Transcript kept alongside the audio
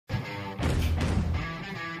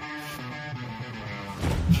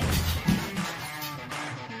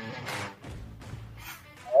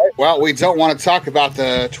Well, we don't want to talk about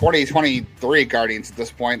the 2023 Guardians at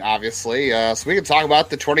this point, obviously. So we can talk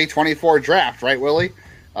about the 2024 draft, right, Willie?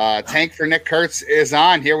 Tank for Nick Kurtz is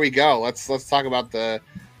on. Here we go. Let's talk about the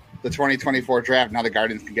 2024 draft. Now the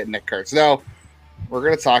Guardians can get Nick Kurtz. No, we're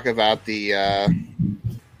going to talk about the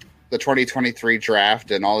 2023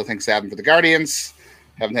 draft and all the things that happened for the Guardians.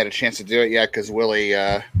 Haven't had a chance to do it yet because Willie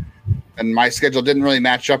and my schedule didn't really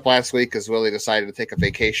match up last week because Willie decided to take a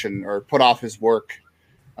vacation or put off his work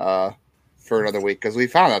for another week because we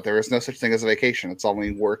found out there is no such thing as a vacation. It's only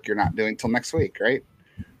work you're not doing till next week, right?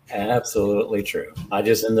 Absolutely true. I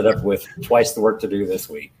just ended up with twice the work to do this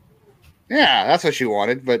week. Yeah, that's what you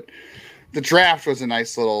wanted, but the draft was a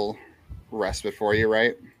nice little respite for you,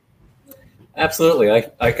 right? Absolutely.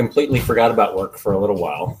 I completely forgot about work for a little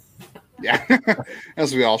while. Yeah,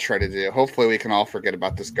 as we all try to do. Hopefully we can all forget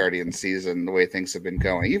about this Guardian season, the way things have been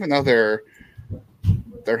going, even though they're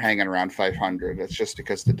hanging around 500. It's just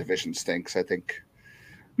because the division stinks. I think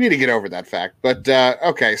we need to get over that fact. But,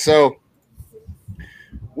 okay, so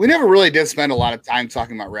we never really did spend a lot of time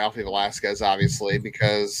talking about Ralphie Velasquez, obviously,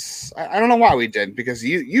 because I don't know why we did, because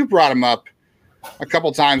you brought him up a couple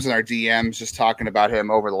times in our DMs just talking about him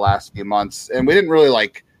over the last few months, and we didn't really,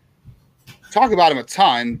 talk about him a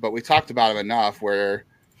ton, but we talked about him enough where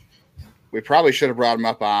we probably should have brought him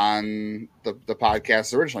up on the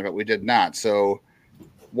podcast originally, but we did not. So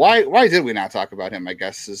why did we not talk about him? I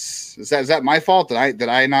guess is that my fault? Did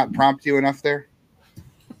I not prompt you enough there?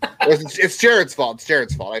 It's Jared's fault. It's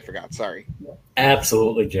Jared's fault. I forgot. Sorry.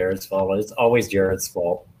 Absolutely Jared's fault. It's always Jared's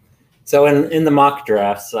fault. So in the mock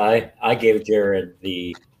drafts, I gave Jared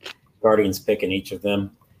the Guardians pick in each of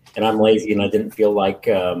them, and I'm lazy and I didn't feel like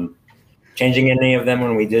changing any of them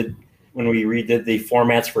when we redid the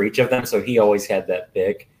formats for each of them. So he always had that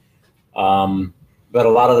pick. But a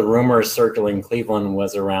lot of the rumors circling Cleveland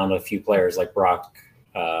was around a few players like Brock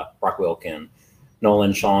Wilken,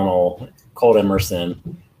 Nolan Schonnel, Colt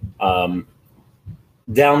Emerson. Down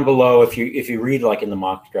below, if you read in the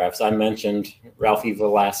mock drafts, I mentioned Ralphie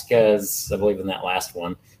Velasquez, I believe in that last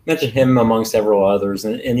one. Mentioned him among several others.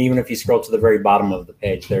 And even if you scroll to the very bottom of the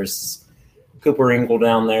page, there's Cooper Ingle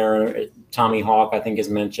down there. Tommy Hawk, I think, is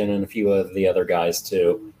mentioned, and a few of the other guys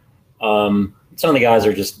too. Some of the guys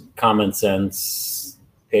are just common sense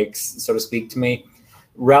picks, so to speak, to me.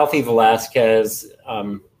 Ralphie Velasquez,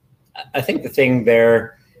 I think the thing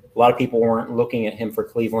there, a lot of people weren't looking at him for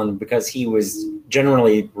Cleveland because he was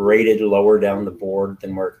generally rated lower down the board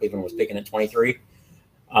than where Cleveland was picking at 23.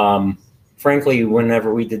 Frankly,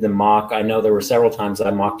 whenever we did the mock, I know there were several times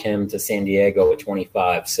I mocked him to San Diego at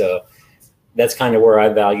 25. So that's kind of where I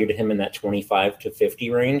valued him, in that 25 to 50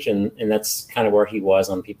 range. And that's kind of where he was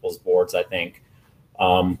on people's boards, I think.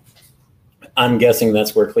 I'm guessing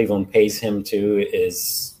that's where Cleveland pays him to,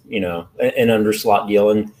 is, an underslot deal.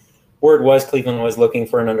 And word was Cleveland was looking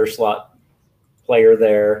for an underslot player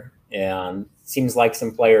there. And seems like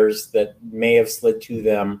some players that may have slid to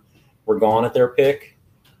them were gone at their pick.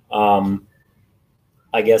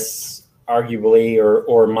 I guess arguably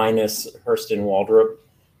or minus Hurston Waldrop,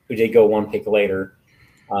 who did go one pick later.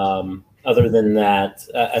 Other than that,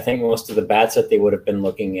 I think most of the bats that they would have been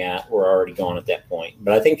looking at were already gone at that point.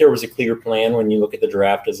 But I think there was a clear plan when you look at the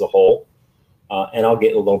draft as a whole. And I'll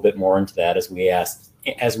get a little bit more into that as we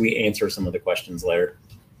answer some of the questions later.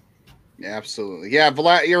 Yeah, absolutely.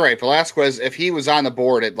 Yeah, you're right. Velasquez, if he was on the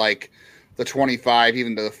board at the 25,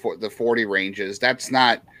 even to the 40 ranges, that's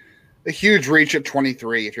not a huge reach at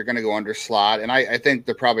 23 if you're going to go under slot. And I think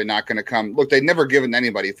they're probably not going to come. Look, they've never given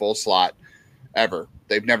anybody full slot ever.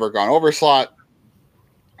 They've never gone over slot.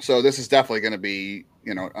 So this is definitely going to be,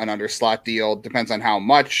 an under slot deal. Depends on how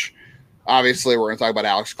much. Obviously, we're going to talk about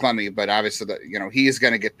Alex Clemmy, but obviously, he's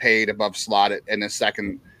going to get paid above slot in his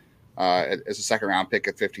second, as a second round pick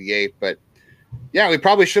at 58. But yeah, we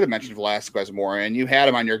probably should have mentioned Velasquez more. And you had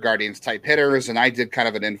him on your Guardians type hitters, and I did kind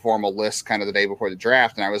of an informal list kind of the day before the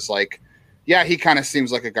draft, and I was like, yeah, he kind of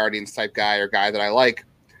seems like a Guardians type guy or guy that I like.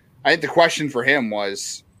 I think the question for him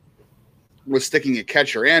was sticking a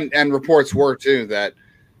catcher, and reports were too that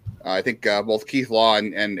I think both Keith Law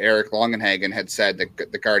and Eric Longenhagen had said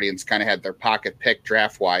that the Guardians kind of had their pocket pick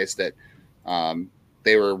draft wise, that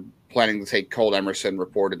they were planning to take Colt Emerson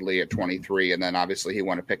reportedly at 23, and then obviously he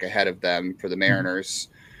wanted to pick ahead of them for the Mariners.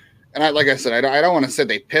 And like I said, I don't want to say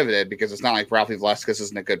they pivoted, because it's not like Ralphie Velasquez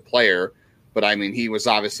isn't a good player, but I mean, he was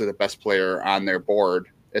obviously the best player on their board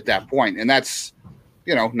at that point. And that's,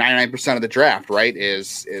 99% of the draft, right,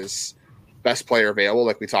 is best player available,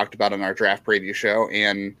 like we talked about on our draft preview show,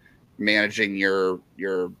 and managing your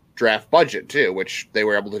draft budget too, which they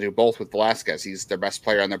were able to do both with Velasquez. He's their best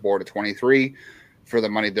player on their board at 23 for the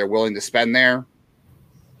money they're willing to spend there.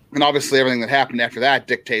 And obviously everything that happened after that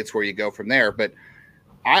dictates where you go from there. But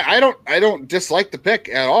I don't dislike the pick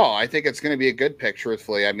at all. I think it's going to be a good pick,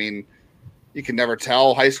 truthfully. I mean, you can never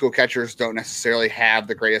tell. High school catchers don't necessarily have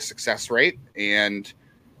the greatest success rate. And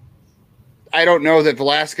I don't know that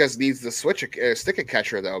Velasquez needs to stick a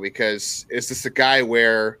catcher, though, because is this a guy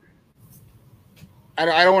where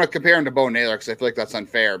I don't want to compare him to Bo Naylor because I feel like that's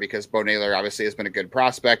unfair because Bo Naylor obviously has been a good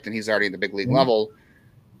prospect and he's already in the big league level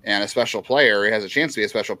and a special player. He has a chance to be a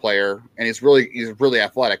special player, and he's really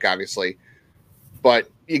athletic, obviously. But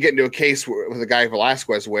you get into a case with a guy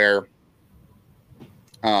Velasquez where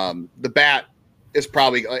the bat is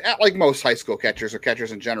probably like most high school catchers or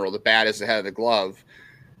catchers in general. The bat is the head of the glove.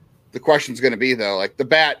 The question's going to be though, like the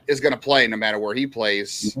bat is going to play no matter where he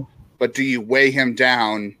plays, but do you weigh him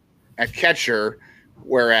down at catcher,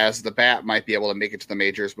 whereas the bat might be able to make it to the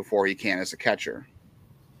majors before he can as a catcher?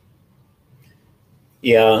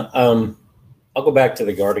 Yeah, I'll go back to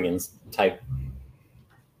the Guardians type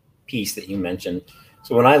piece that you mentioned.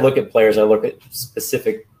 So when I look at players, I look at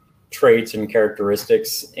specific traits and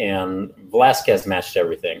characteristics, and Velasquez matched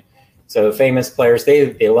everything. So famous players,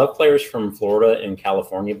 they love players from Florida and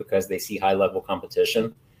California because they see high level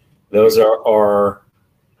competition. Those are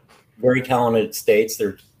very talented states.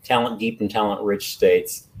 They're talent deep and talent rich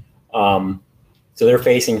states. So they're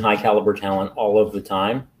facing high caliber talent all of the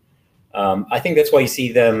time. I think that's why you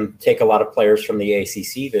see them take a lot of players from the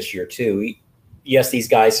ACC this year too. Yes, these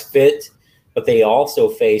guys fit, but they also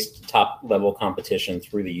faced top level competition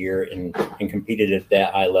through the year and competed at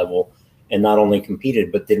that high level, and not only competed,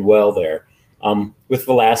 but did well there. With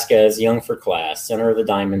Velasquez, young for class, center of the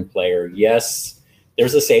diamond player. Yes,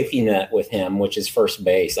 there's a safety net with him, which is first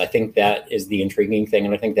base. I think that is the intriguing thing.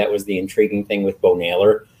 And I think that was the intriguing thing with Bo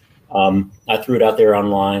Naylor. I threw it out there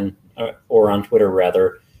online or on Twitter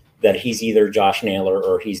rather, that he's either Josh Naylor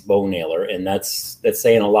or he's Bo Naylor. And that's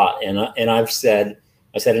saying a lot. And I said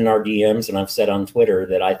in our DMs and I've said on Twitter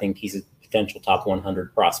that I think he's a potential top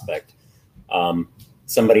 100 prospect.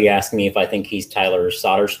 Somebody asked me if I think he's Tyler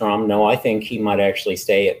Soderstrom. No, I think he might actually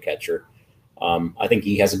stay at catcher. I think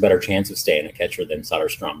he has a better chance of staying at catcher than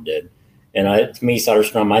Soderstrom did. And to me,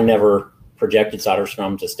 Soderstrom, I never projected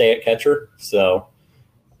Soderstrom to stay at catcher. So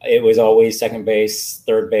it was always second base,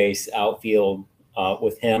 third base, outfield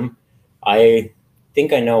with him. I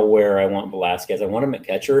think I know where I want Velasquez. I want him at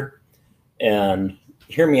catcher. And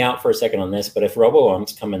hear me out for a second on this, but if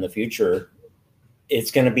robo-umps come in the future,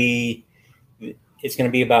 it's going to be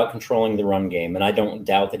about controlling the run game. And I don't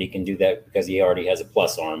doubt that he can do that because he already has a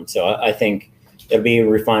plus arm. So I think it'll be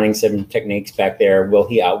refining some techniques back there. Will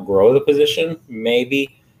he outgrow the position?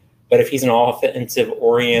 Maybe. But if he's an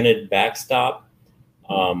offensive-oriented backstop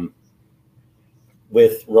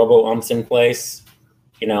with robo-umps in place,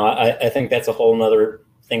 I think that's a whole nother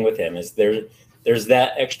thing with him is there's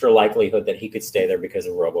that extra likelihood that he could stay there because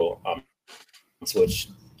of robo-umps, which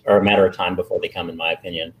are a matter of time before they come, in my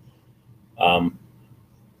opinion.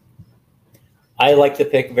 I like the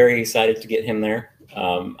pick. Very excited to get him there.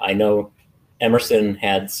 I know Emerson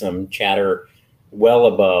had some chatter well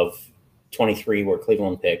above 23 where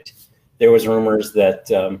Cleveland picked. There was rumors that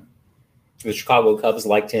the Chicago Cubs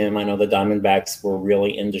liked him. I know the Diamondbacks were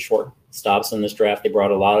really into shortstops in this draft. They brought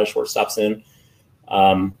a lot of shortstops in.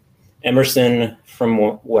 Emerson, from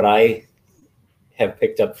what I have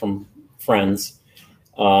picked up from friends,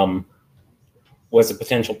 was a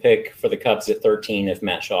potential pick for the Cubs at 13 if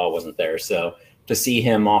Matt Shaw wasn't there. So to see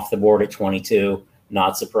him off the board at 22,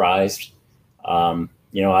 not surprised. I've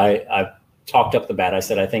talked up the bat. I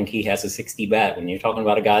said, I think he has a 60 bat. When you're talking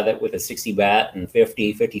about a guy that with a 60 bat and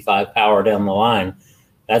 50, 55 power down the line,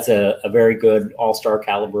 that's a very good all-star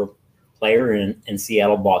caliber player, and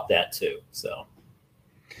Seattle bought that too. So.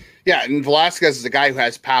 Yeah, and Velasquez is a guy who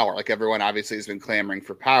has power. Like everyone obviously has been clamoring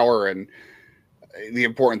for power, and the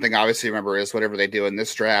important thing, obviously, remember, is whatever they do in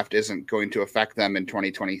this draft isn't going to affect them in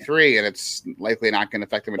 2023, and it's likely not going to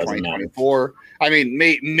affect them in 2024. I mean,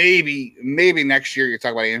 maybe next year you're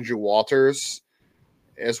talking about Andrew Walters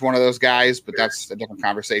as one of those guys, but that's a different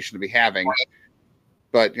conversation to be having.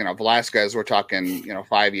 But, Velasquez, we're talking,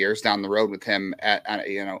 5 years down the road with him at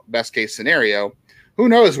best case scenario. Who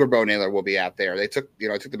knows where Bo Naylor will be out there? They took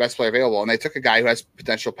the best player available, and they took a guy who has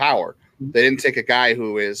potential power. They didn't take a guy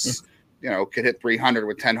who is – could hit 300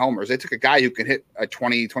 with 10 homers. They took a guy who can hit a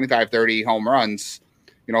 20, 25, 30 home runs,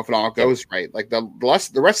 if it all goes right. Like the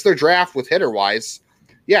rest of their draft with hitter-wise,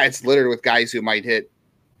 yeah, it's littered with guys who might hit,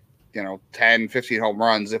 10, 15 home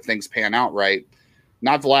runs if things pan out right.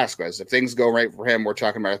 Not Velasquez. If things go right for him, we're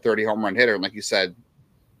talking about a 30 home run hitter. And like you said,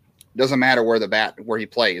 doesn't matter where he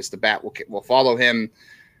plays. The bat will follow him.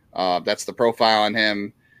 That's the profile on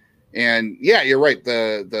him. And yeah, you're right.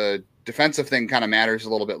 The defensive thing kind of matters a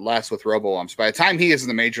little bit less with robo-umps. By the time he is in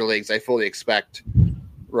the major leagues, I fully expect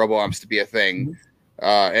robo-umps to be a thing.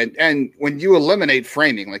 And when you eliminate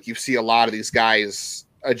framing, like you see a lot of these guys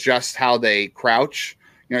adjust how they crouch.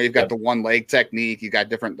 You know, you've got the one leg technique, you got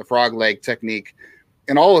the frog leg technique,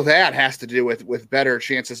 and all of that has to do with better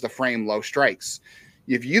chances to frame low strikes.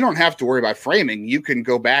 If you don't have to worry about framing, you can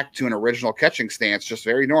go back to an original catching stance, just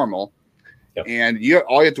very normal. Yep. And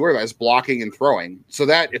all you have to worry about is blocking and throwing. So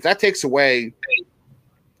that if that takes away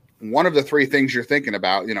one of the three things you're thinking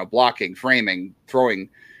about, you know, blocking, framing, throwing,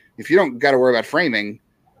 if you don't got to worry about framing,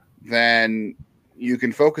 then you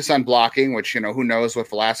can focus on blocking, which, you know, who knows what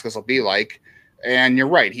Velasquez will be like. And you're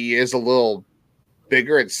right. He is a little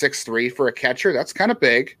bigger at 6'3" for a catcher. That's kind of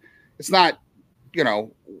big. It's not, you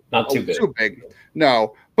know, not too big.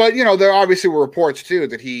 No. But, you know, there obviously were reports, too,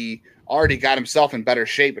 that he already got himself in better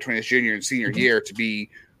shape between his junior and senior year to be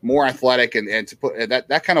more athletic and to put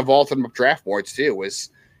that kind of vaulted him up draft boards, too, was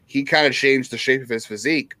he kind of changed the shape of his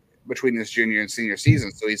physique between his junior and senior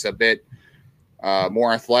season. So he's a bit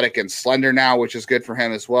more athletic and slender now, which is good for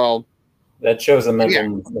him as well. That shows a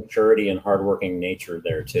mental maturity and hardworking nature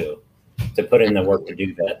there, too, to put in the work to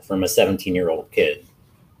do that from a 17-year-old kid.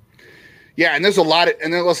 Yeah, and there's a lot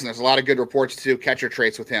of good reports too, catcher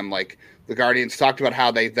traits with him. Like the Guardians talked about how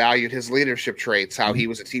they valued his leadership traits, how he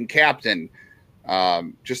was a team captain.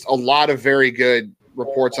 Just a lot of very good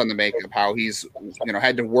reports on the makeup, how he's, you know,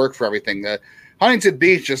 had to work for everything. The Huntington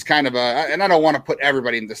Beach is kind of and I don't want to put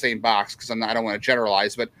everybody in the same box because I don't want to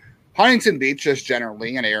generalize, but Huntington Beach is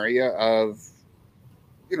generally an area of,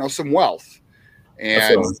 you know, some wealth.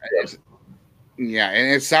 And yeah,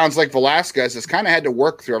 and it sounds like Velasquez has kind of had to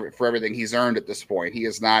work for everything he's earned at this point. He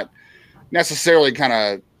is not necessarily kind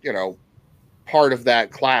of, you know, part of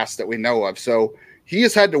that class that we know of. So he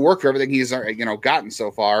has had to work for everything he's, you know, gotten so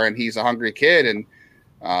far, and he's a hungry kid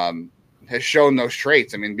and has shown those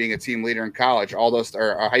traits. I mean, being a team leader in college, all those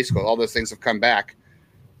or high school, all those things have come back.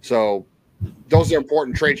 So those are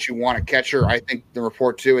important traits you want a catcher. I think the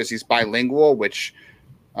report too is he's bilingual, which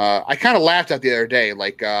I kind of laughed at the other day.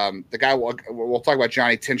 Like the guy, we'll talk about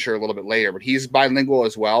Johnny Tincher a little bit later, but he's bilingual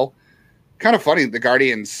as well. Kind of funny. The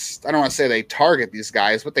Guardians, I don't want to say they target these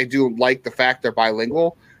guys, but they do like the fact they're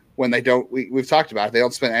bilingual when they don't. We've talked about it. They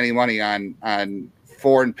don't spend any money on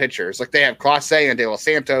foreign pitchers. Like they have Clase and De Los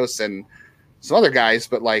Santos and some other guys,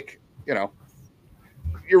 but like, you know,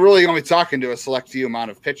 you're really only talking to a select few amount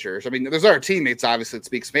of pitchers. I mean, there's other teammates obviously that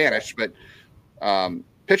speak Spanish, but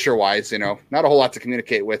pitcher-wise, you know, not a whole lot to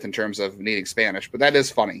communicate with in terms of needing Spanish, but that is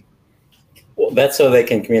funny. Well, that's so they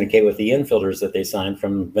can communicate with the infielders that they signed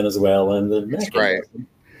from Venezuela and the Mexican. Right.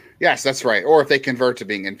 Yes, that's right. Or if they convert to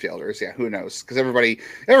being infielders, yeah, who knows? Because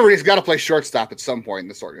everybody's got to play shortstop at some point in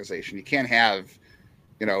this organization. You can't have,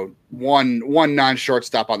 you know, one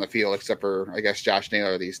non-shortstop on the field except for, I guess, Josh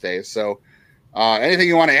Naylor these days. So anything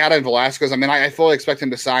you want to add on Velasquez? I mean, I fully expect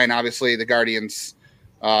him to sign. Obviously, the Guardians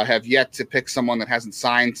have yet to pick someone that hasn't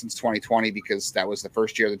signed since 2020 because that was the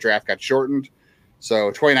first year the draft got shortened.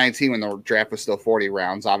 So 2019, when the draft was still 40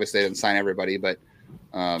 rounds, obviously they didn't sign everybody, but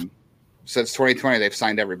since 2020, they've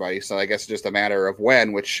signed everybody. So I guess it's just a matter of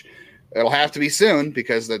when, which it'll have to be soon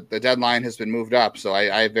because the deadline has been moved up. So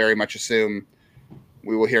I very much assume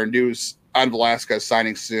we will hear news on Velasquez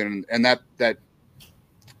signing soon. And that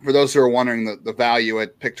for those who are wondering, the value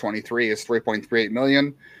at pick 23 is $3.38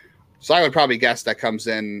 million. So I would probably guess that comes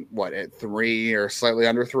in, at 3 or slightly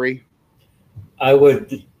under 3? I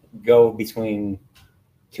would go between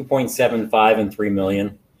 2.75 and 3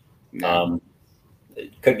 million. Yeah.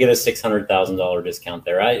 Could get a $600,000 discount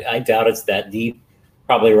there. I doubt it's that deep,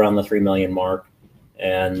 probably around the 3 million mark.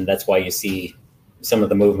 And that's why you see some of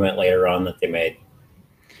the movement later on that they made.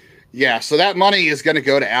 Yeah, so that money is going to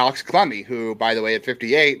go to Alex Clemmie, who, by the way, at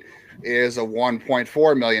 58 is a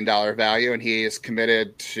 $1.4 million value, and he is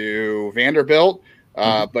committed to Vanderbilt.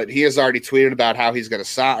 But he has already tweeted about how he's going to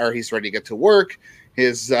sign, or he's ready to get to work.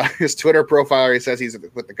 His Twitter profile, he says he's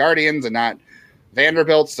with the Guardians and not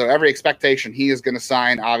Vanderbilt. So every expectation he is going to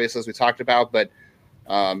sign, obviously, as we talked about. But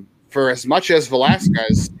for as much as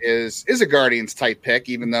Velasquez is a Guardians type pick,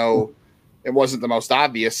 even though it wasn't the most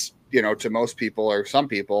obvious, you know, to most people or some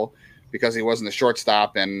people, because he wasn't a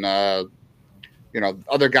shortstop and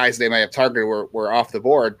other guys they may have targeted were off the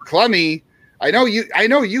board. Clemmie, I know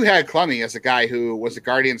you had Clemmie as a guy who was a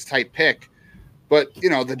Guardians type pick, but you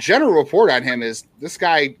know the general report on him is this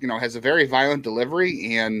guy, you know, has a very violent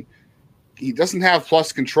delivery and he doesn't have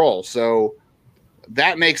plus control, so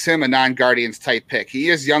that makes him a non-Guardians type pick. He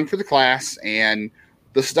is young for the class, and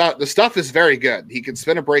the stuff is very good. He can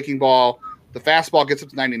spin a breaking ball the fastball gets up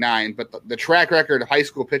to 99, but the track record of high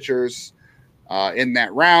school pitchers in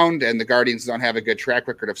that round, and the Guardians don't have a good track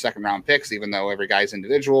record of second-round picks, even though every guy's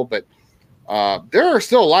individual. But there are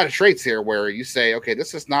still a lot of traits here where you say, okay,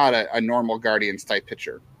 this is not a normal Guardians-type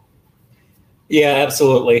pitcher. Yeah,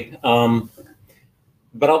 absolutely.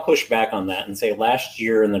 But I'll push back on that and say last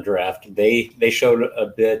year in the draft, they showed a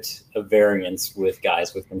bit of variance with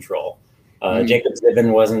guys with control. Jacob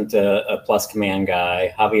Zibin wasn't a plus command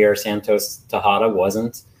guy. Javier Santos Tejada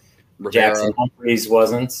wasn't. Rivera. Jackson Humphreys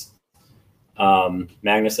wasn't.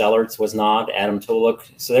 Magnus Ellerts was not. Adam Tulloch.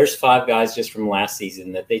 So there's 5 guys just from last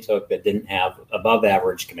season that they took that didn't have above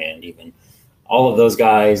average command even. All of those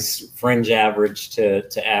guys, fringe average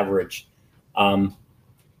to average.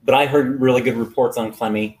 But I heard really good reports on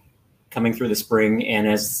Clemmy coming through the spring, and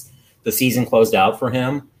as the season closed out for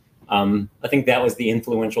him, I think that was the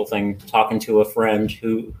influential thing, talking to a friend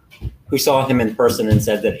who saw him in person and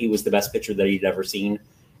said that he was the best pitcher that he'd ever seen,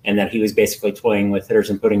 and that he was basically toying with hitters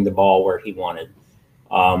and putting the ball where he wanted.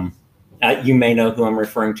 You may know who I'm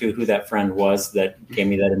referring to, who that friend was that gave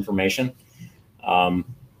me that information.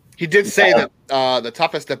 He did say that the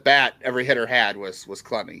toughest at bat every hitter had was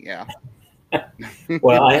Clemmy, yeah.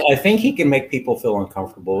 Well, I think he can make people feel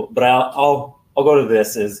uncomfortable, but I'll go to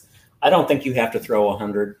this is I don't think you have to throw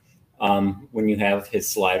 100 when you have his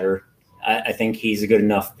slider. I think he's a good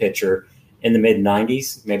enough pitcher in the mid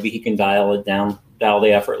 90s. Maybe he can dial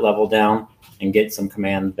the effort level down and get some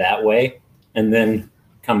command that way, and then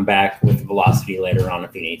come back with velocity later on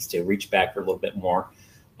if he needs to, reach back for a little bit more.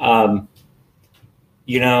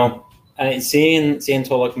 Seeing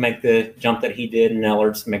Tulloch make the jump that he did and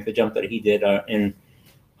Ellerts make the jump that he did, and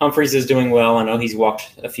Humphreys is doing well. I know he's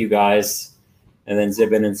walked a few guys, and then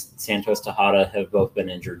Zibin and Santos Tejada have both been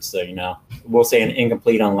injured. So, we'll say an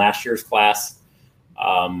incomplete on last year's class.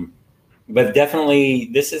 But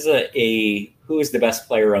definitely this is a who is the best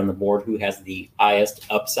player on the board, who has the highest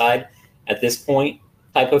upside at this point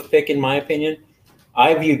type of pick, in my opinion.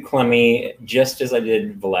 I viewed Clemmy just as I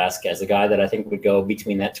did Velasquez, a guy that I think would go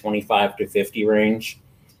between that 25 to 50 range.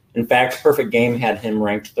 In fact, Perfect Game had him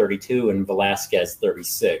ranked 32 and Velasquez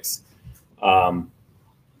 36. I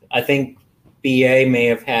think BA may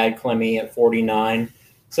have had Clemmy at 49.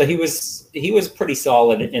 So he was pretty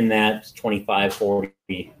solid in that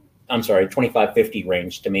 25-50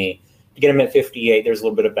 range to me. To get him at 58, there's a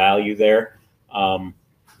little bit of value there. And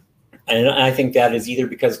I think that is either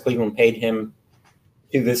because Cleveland paid him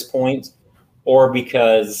to this point, or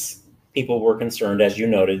because people were concerned, as you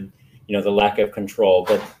noted, the lack of control.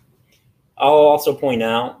 But I'll also point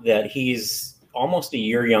out that he's almost a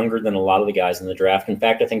year younger than a lot of the guys in the draft. In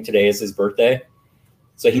fact, I think today is his birthday.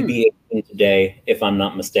 So he'd be 18 today, if I'm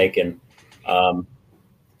not mistaken.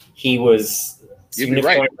 He was You'd be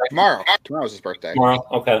right. Tomorrow's his birthday. Tomorrow,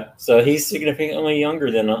 okay. So he's significantly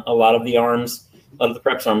younger than a lot of the arms. A lot of the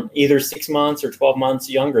preps arm, either 6 months or 12 months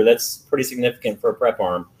younger. That's pretty significant for a prep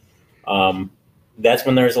arm. That's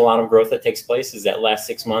when there's a lot of growth that takes place, is that last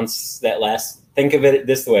 6 months, think of it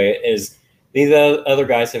this way, is these other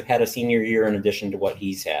guys have had a senior year in addition to what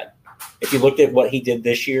he's had. If you looked at what he did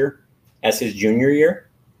this year as his junior year,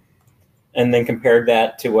 and then compared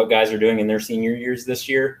that to what guys are doing in their senior years this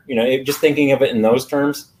year, just thinking of it in those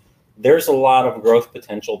terms, there's a lot of growth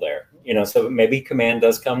potential there. So maybe command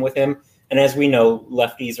does come with him. And as we know,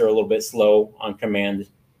 lefties are a little bit slow on command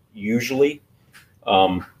usually.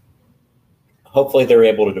 Hopefully they're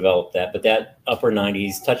able to develop that. But that upper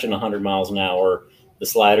 90s, touching 100 miles an hour, the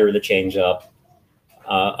slider, the changeup,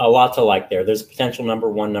 a lot to like there. There's a potential number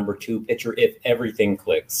 1, number 2 pitcher if everything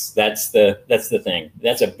clicks. That's the thing.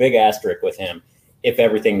 That's a big asterisk with him if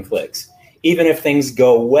everything clicks. Even if things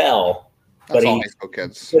go well, but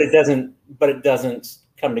it doesn't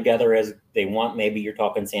come together as they want. Maybe you're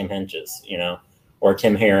talking Sam Henches, or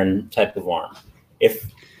Tim Herron type of arm.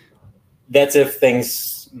 If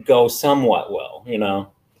things go somewhat well,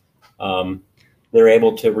 they're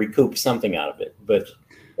able to recoup something out of it. But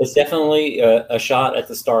it's definitely a shot at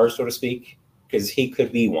the stars, so to speak, because he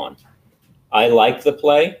could be one. I like the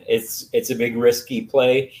play. It's a big risky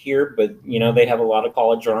play here, but they have a lot of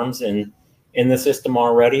college arms in the system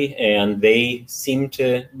already, and they seem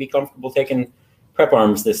to be comfortable taking prep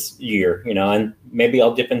arms this year, and maybe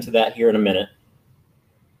I'll dip into that here in a minute.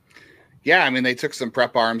 Yeah, I mean, they took some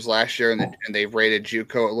prep arms last year, and they've rated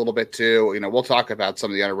JUCO a little bit too. We'll talk about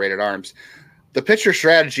some of the underrated arms. The pitcher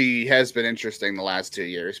strategy has been interesting the last 2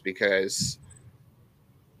 years because,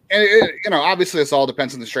 obviously this all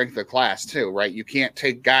depends on the strength of the class too, right? You can't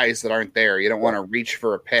take guys that aren't there. You don't want to reach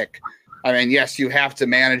for a pick. I mean, yes, you have to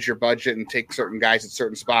manage your budget and take certain guys at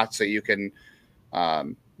certain spots so you can,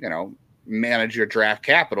 manage your draft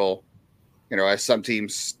capital. as some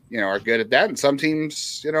teams, are good at that and some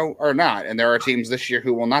teams, are not. And there are teams this year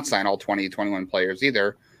who will not sign all 20, 21 players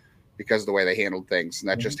either because of the way they handled things. And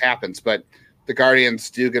that just happens. But the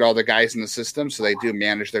Guardians do get all the guys in the system, so they do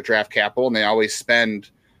manage their draft capital, and they always spend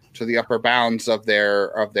to the upper bounds of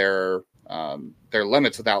their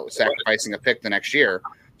limits without sacrificing a pick the next year.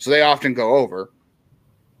 So they often go over.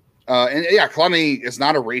 Clemmie is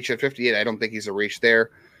not a reach at 58. I don't think he's a reach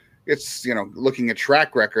there. It's, looking at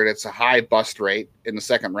track record, it's a high bust rate in the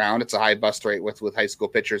second round. It's a high bust rate with high school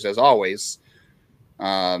pitchers, as always.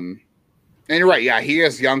 And you're right. Yeah, he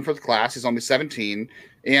is young for the class. He's only 17,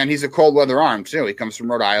 and he's a cold weather arm, too. He comes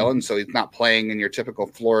from Rhode Island, so he's not playing in your typical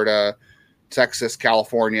Florida, Texas,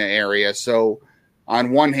 California area. So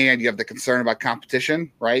on one hand, you have the concern about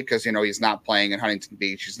competition, right? Because, he's not playing in Huntington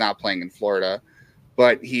Beach. He's not playing in Florida.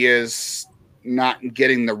 But he is not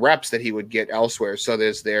getting the reps that he would get elsewhere. So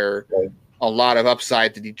there's a lot of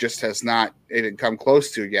upside that he just has not even come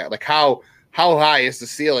close to yet. Like how high is the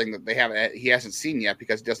ceiling that he hasn't seen yet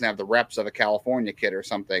because he doesn't have the reps of a California kid or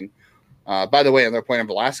something. By the way, another point on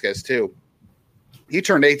Velasquez too. He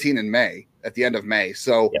turned 18 in May, at the end of May.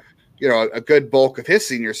 So, a good bulk of his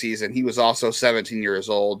senior season, he was also 17 years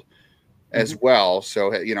old as well.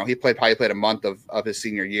 So, he probably played a month of his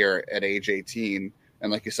senior year at age 18.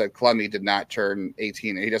 And like you said, Clemmie did not turn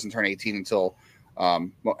 18, and he doesn't turn 18 until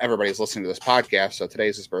everybody's listening to this podcast. So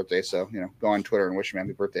today's his birthday. So, go on Twitter and wish him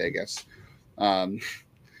happy birthday, I guess.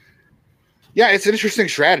 It's an interesting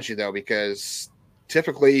strategy, though, because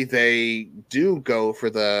typically they do go for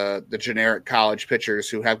the generic college pitchers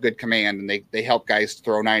who have good command, and they help guys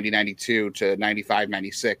throw 90, 92 to 95,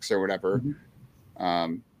 96 or whatever.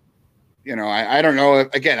 I don't know. I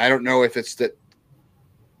don't know if it's that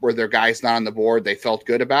were their guys not on the board they felt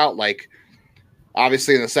good about. Like,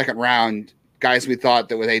 obviously in the second round, guys we thought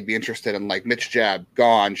that they'd be interested in, like Mitch Jebb,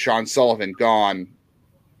 gone, Sean Sullivan, gone,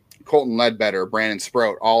 Colton Ledbetter, Brandon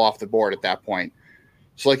Sproat, all off the board at that point.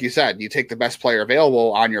 So like you said, you take the best player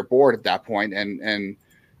available on your board at that point, and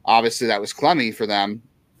obviously that was Clemmie for them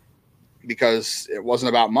because it wasn't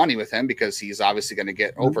about money with him because he's obviously going to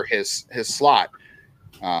get over his slot.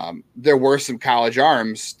 There were some college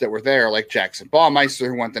arms that were there, like Jackson Baumeister,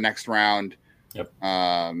 who went the next round. Yep.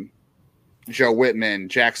 Joe Whitman,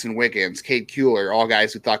 Jackson Wiggins, Cade Kuehler, all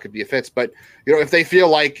guys who thought could be a fits. But, if they feel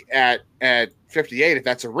like at 58, if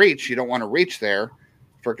that's a reach, you don't want to reach there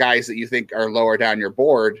for guys that you think are lower down your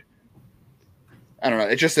board. I don't know.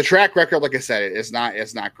 It's just the track record, like I said, it's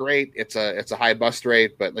not great. It's a high bust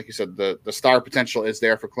rate, but like you said, the star potential is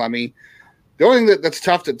there for Clemmie. The only thing that's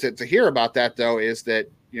tough to hear about that, though, is that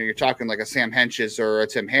you're talking like a Sam Hentges or a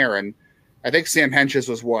Tim Herron. I think Sam Hentges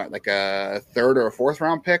was like a third or a fourth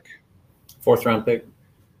round pick? Fourth round pick.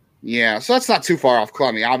 Yeah, so that's not too far off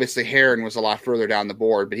Clemmie. Obviously, Herron was a lot further down the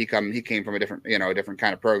board, but he came from a different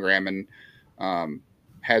kind of program and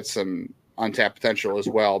had some untapped potential as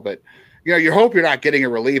well. But you hope you're not getting a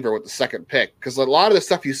reliever with the second pick because a lot of the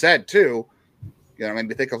stuff you said too. Made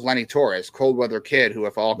me think of Lenny Torres, cold weather kid, who,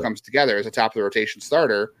 if all comes together, is a top of the rotation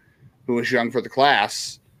starter, who is young for the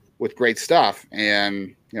class with great stuff.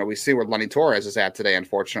 And, we see where Lenny Torres is at today,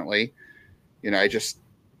 unfortunately.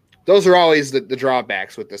 Those are always the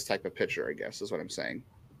drawbacks with this type of pitcher, I guess, is what I'm saying.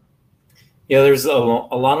 Yeah, there's a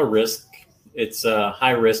lot of risk. It's a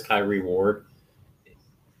high risk, high reward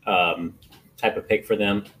type of pick for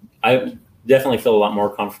them. I definitely feel a lot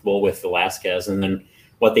more comfortable with Velasquez, and then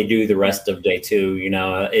what they do the rest of day two,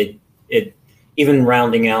 it even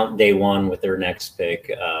rounding out day one with their next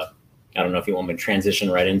pick. I don't know if you want me to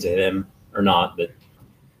transition right into him or not, but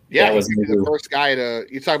that was the first guy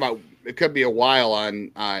you talk about. It could be a while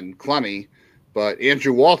on Clemmie, but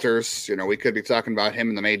Andrew Walters, we could be talking about him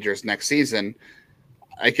in the majors next season.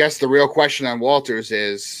 I guess the real question on Walters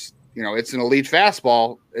is, it's an elite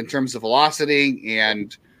fastball in terms of velocity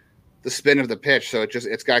and the spin of the pitch. So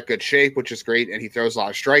it's got good shape, which is great. And he throws a lot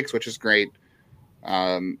of strikes, which is great.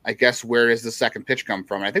 I guess where does the second pitch come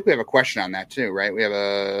from? I think we have a question on that too, right? We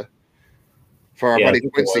have for our buddy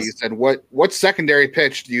Quincy, he said, what secondary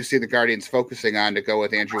pitch do you see the Guardians focusing on to go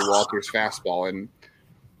with Andrew Walters' fastball? And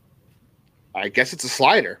I guess it's a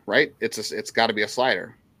slider, right? It's got to be a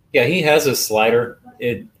slider. Yeah, he has a slider.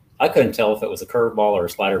 I couldn't tell if it was a curveball or a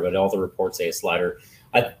slider, but all the reports say a slider.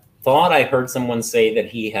 I thought I heard someone say that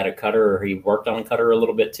he had a cutter or he worked on a cutter a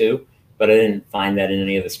little bit too, but I didn't find that in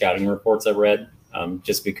any of the scouting reports I read.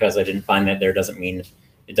 Just because I didn't find that there doesn't mean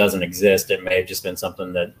it doesn't exist. It may have just been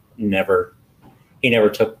something that he never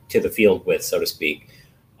took to the field with, so to speak.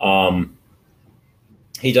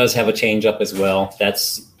 He does have a changeup as well.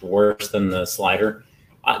 That's worse than the slider.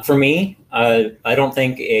 For me, I don't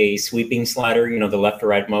think a sweeping slider, the left to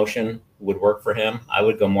right motion would work for him. I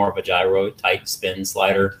would go more of a gyro type spin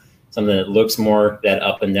slider, something that looks more that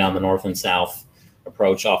up and down the north and south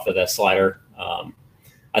approach off of that slider.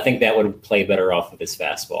 I think that would play better off of his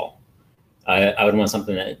fastball. I would want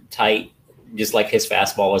something that tight, just like his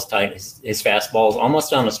fastball is tight. His fastball is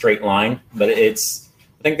almost on a straight line, but I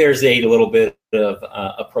think there's a little bit of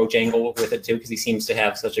approach angle with it too, because he seems to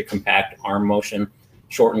have such a compact arm motion,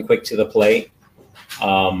 short and quick to the plate.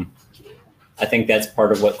 I think that's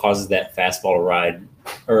part of what causes that fastball to ride,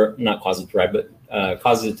 or not causes it to ride, but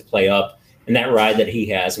causes it to play up. And that ride that he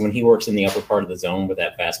has when he works in the upper part of the zone with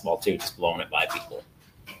that fastball too, just blowing it by people.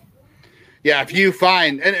 Yeah, if you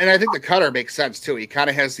find, and I think the cutter makes sense too. He kind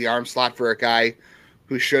of has the arm slot for a guy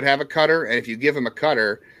who should have a cutter, and if you give him a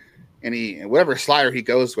cutter, and whatever slider he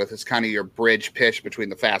goes with is kind of your bridge pitch between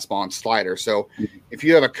the fastball and slider. So if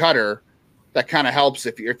you have a cutter, that kind of helps.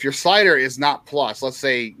 If your slider is not plus, let's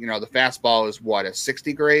say the fastball is a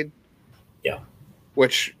 60 grade. Yeah.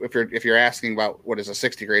 Which if you're asking about what is a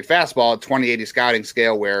 60 grade fastball, a 20/80 scouting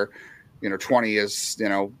scale where 20 is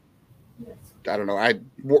I don't know.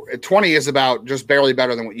 20 is about just barely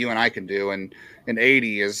better than what you and I can do, and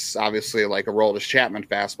 80 is obviously like a Aroldis Chapman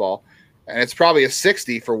fastball, and it's probably a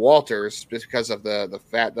 60 for Walters just because of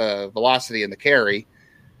the velocity and the carry.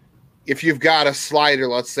 If you've got a slider,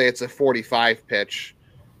 let's say it's a 45 pitch,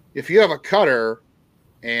 if you have a cutter,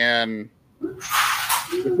 and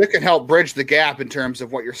if it can help bridge the gap in terms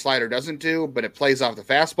of what your slider doesn't do, but it plays off the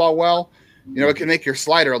fastball well, it can make your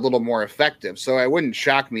slider a little more effective. So it wouldn't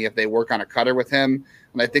shock me if they work on a cutter with him.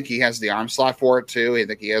 And I think he has the arm slot for it too. I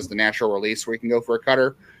think he has the natural release where he can go for a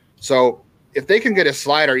cutter. So if they can get a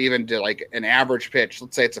slider even to like an average pitch,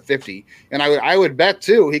 let's say it's a 50, and I would bet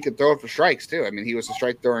too he could throw it for strikes too. I mean, he was a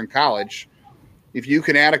strike thrower in college. If you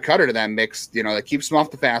can add a cutter to that mix, that keeps him off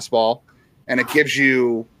the fastball, and it gives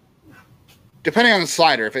you, depending on the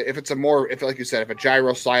slider, if it's like you said, if a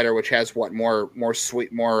gyro slider, which has more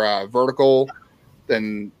vertical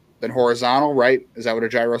than horizontal, right? Is that what a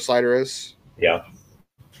gyro slider is? Yeah.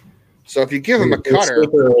 So if you give him a cutter,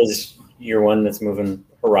 is your one that's moving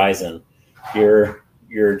horizon. Your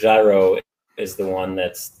gyro is the one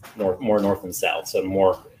that's more north and south, so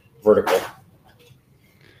more vertical.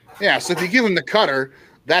 Yeah. So if you give him the cutter,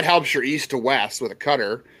 that helps your east to west with a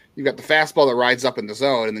cutter. You've got the fastball that rides up in the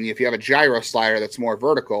zone, and then if you have a gyro slider that's more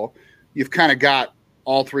vertical, you've kind of got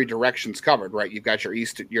all three directions covered, right? You've got your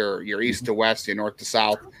east to west, your north to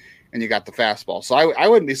south, and you got the fastball. So I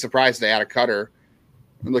wouldn't be surprised if they add a cutter.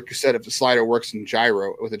 And like you said, if the slider works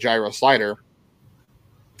with a gyro slider,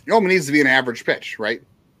 it only needs to be an average pitch, right?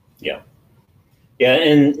 Yeah. Yeah,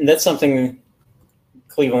 and that's something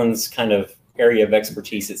Cleveland's kind of area of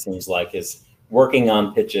expertise, it seems like, is working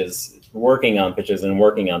on pitches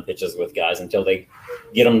with guys until they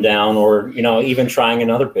get them down, or even trying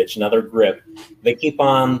another pitch, another grip. They keep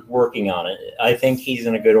on working on it. I think he's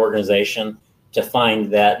in a good organization to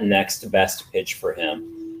find that next best pitch for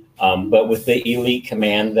him. But with the elite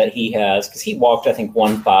command that he has, because he walked, I think,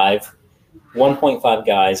 1.5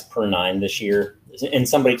 guys per 9 this year. And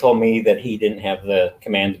somebody told me that he didn't have the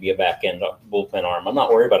command to be a back end bullpen arm. I'm not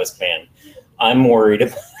worried about his command. I'm worried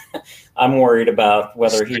about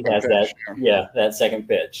whether he has that second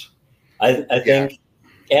pitch. I think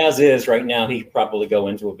as is right now, he'd probably go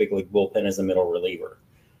into a big league bullpen as a middle reliever.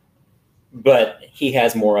 But he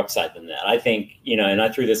has more upside than that. I think, and I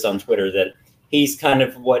threw this on Twitter, that he's kind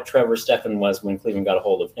of what Trevor Stephan was when Cleveland got a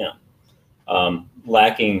hold of him.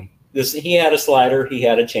 Lacking this, he had a slider, he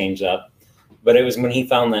had a changeup, but it was when he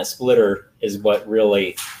found that splitter is what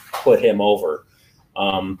really put him over.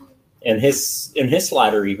 And his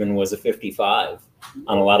slider even was a 55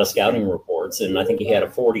 on a lot of scouting reports, and I think he had a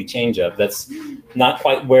 40 changeup. That's not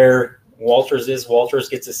quite where Walters is. Walters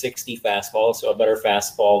gets a 60 fastball, so a better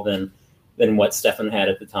fastball than what Stephan had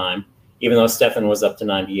at the time, even though Stephan was up to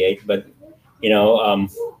 98. But,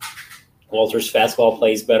 Walters' fastball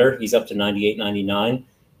plays better. He's up to 98, 99.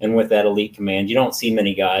 And with that elite command, you don't see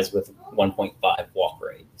many guys with 1.5 walk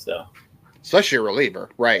rate. So, especially a reliever,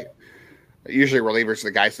 right? Usually relievers are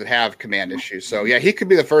the guys that have command issues. So, yeah, he could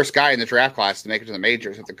be the first guy in the draft class to make it to the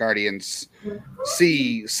majors if the Guardians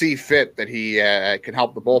see fit that he can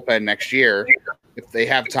help the bullpen next year if they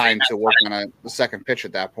have time to work on the second pitch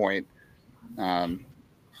at that point.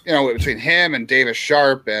 Between him and Davis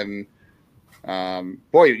Sharp and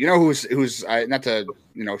who's not to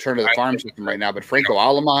turn to the farm system right now, but Franco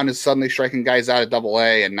Aleman is suddenly striking guys out at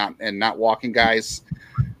Double-A and not walking guys.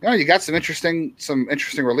 You got some interesting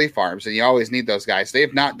relief arms, and you always need those guys.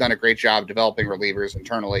 They've not done a great job developing relievers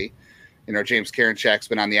internally. James Karinchak's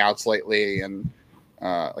been on the outs lately, and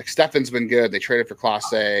Stephan's been good. They traded for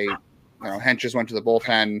Clase. Henches went to the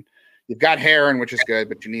bullpen. You've got Heron, which is good,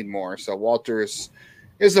 but you need more. So Walters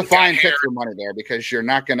is a fine pick for money there because you're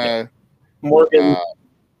not going to Morgan.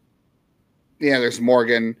 There's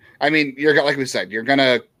Morgan. I mean, like we said, you're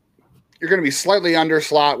gonna be slightly under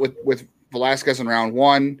slot with Velasquez in round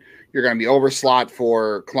 1. You're gonna be over slot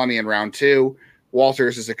for Clemmy in round 2.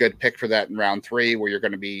 Walters is a good pick for that in round 3, where you're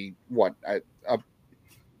gonna be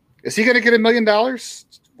is he gonna get $1 million?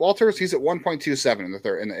 Walters, he's at 1.27 in the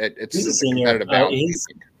third, and it's he's a senior. Competitive balance.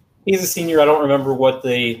 He's a senior. I don't remember what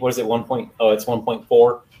is it 1. It's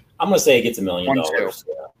 1.4. I'm gonna say he gets $1 million.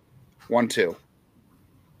 1.2.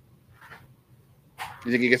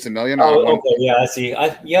 You think he gets $1 million? Oh, okay. Yeah, I see. I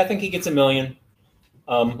think he gets $1 million.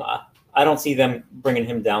 I don't see them bringing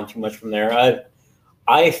him down too much from there.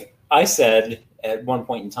 I said at one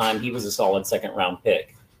point in time he was a solid second round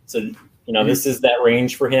pick. So this is that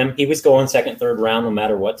range for him. He was going second, third round, no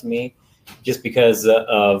matter what to me, just because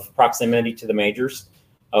of proximity to the majors.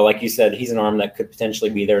 Like you said, he's an arm that could potentially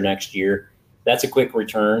be there next year. That's a quick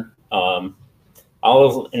return.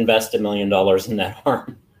 I'll invest $1 million in that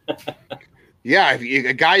arm. Yeah,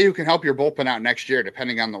 a guy who can help your bullpen out next year,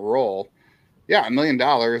 depending on the role. Yeah, $1 million.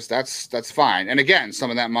 That's fine. And again,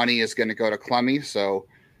 some of that money is going to go to Clemmy, so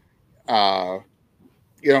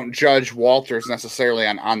you don't judge Walters necessarily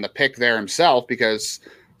on the pick there himself, because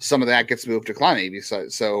some of that gets moved to Clemmy.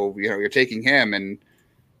 So you're taking him, and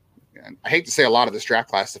I hate to say a lot of this draft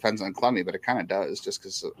class depends on Clemmy, but it kind of does, just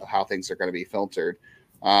because of how things are going to be filtered.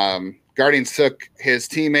 Guardians took his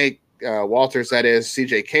teammate. Walters, that is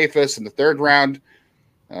CJ Kayfus, in the third round.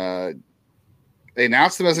 They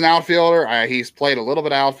announced him as an outfielder. He's played a little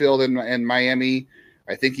bit of outfield in Miami.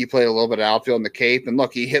 I think he played a little bit of outfield in the Cape. And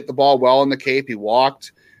look, he hit the ball well in the Cape. He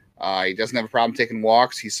walked. He doesn't have a problem taking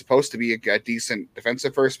walks. He's supposed to be a decent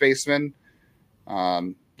defensive first baseman.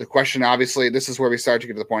 The question, obviously, this is where we start to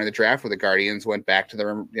get to the point of the draft where the Guardians went back to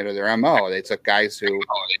their MO. They took guys who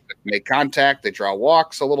make contact, they draw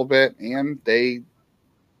walks a little bit, and they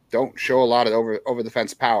don't show a lot of over the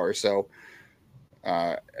fence power. So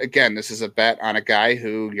again, this is a bet on a guy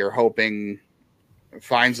who you're hoping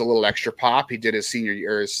finds a little extra pop. He did his senior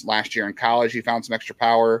years last year in college. He found some extra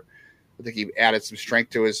power. I think he added some strength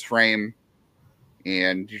to his frame,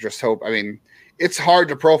 and you just hope. I mean, it's hard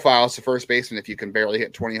to profile as a first baseman if you can barely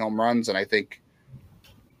hit 20 home runs. And I think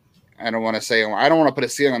I don't want to put a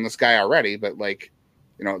ceiling on this guy already, but it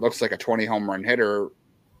looks like a 20 home run hitter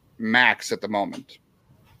max at the moment.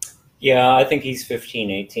 Yeah, I think he's 15,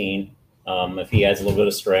 18. If he has a little bit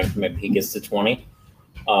of strength, maybe he gets to 20.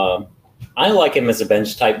 I like him as a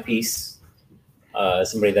bench type piece,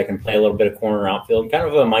 somebody that can play a little bit of corner outfield, kind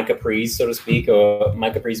of a Mike Caprice, so to speak, a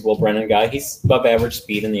Mike Caprice, Will Brennan guy. He's above average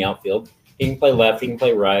speed in the outfield. He can play left, he can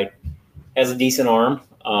play right, has a decent arm.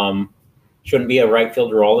 Shouldn't be a right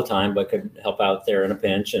fielder all the time, but could help out there in a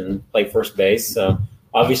pinch and play first base. So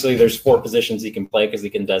obviously there's 4 positions he can play because he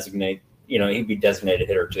can designate. He'd be designated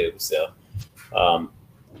hitter too. So I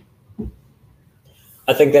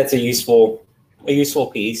think that's a useful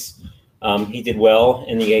piece. He did well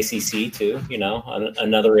in the ACC too,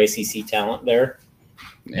 another ACC talent there.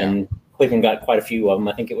 Yeah. And Cleveland got quite a few of them.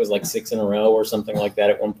 I think it was like 6 in a row or something like that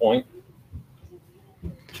at one point.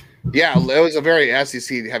 Yeah, it was a very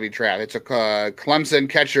SEC heavy draft. It took Clemson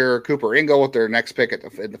catcher Cooper Ingle with their next pick in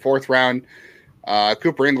the 4th round.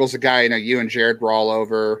 Cooper Ingle's a guy you and Jared were all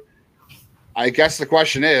over. I guess the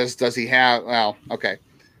question is, does he have? Well, okay.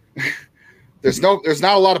 There's not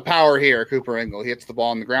a lot of power here. Cooper Ingle, he hits the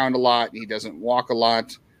ball on the ground a lot. He doesn't walk a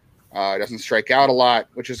lot. Doesn't strike out a lot,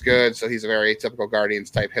 which is good. So he's a very typical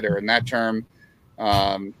Guardians type hitter in that term.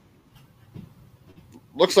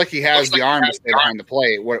 Looks like he has the arm to stay behind the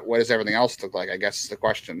plate. What does everything else look like? I guess is the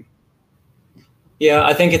question. Yeah,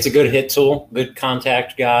 I think it's a good hit tool, good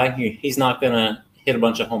contact guy. He's not going to hit a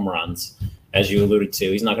bunch of home runs, as you alluded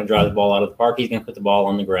to. He's not going to drive the ball out of the park. He's going to put the ball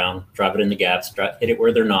on the ground, drive it in the gaps, hit it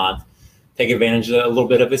where they're not, take advantage of a little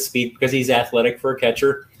bit of his speed because he's athletic for a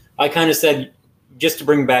catcher. I kind of said, just to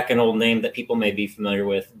bring back an old name that people may be familiar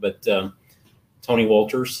with, but Tony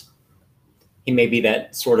Wolters. He may be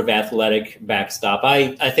that sort of athletic backstop.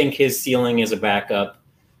 I think his ceiling is a backup,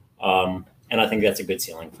 and I think that's a good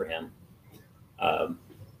ceiling for him,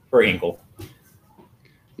 for Ingle.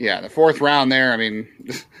 Yeah, the 4th round there, I mean,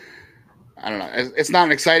 I don't know. It's not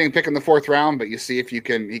an exciting pick in the 4th round, but you see if he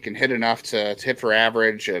can hit enough to hit for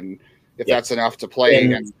average, and if that's enough to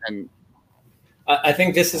play. And I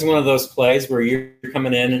think this is one of those plays where you're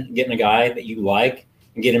coming in and getting a guy that you like,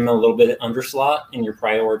 and get him a little bit under slot, and you're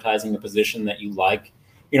prioritizing a position that you like.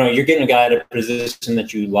 You're getting a guy at a position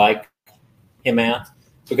that you like him at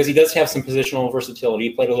because he does have some positional versatility.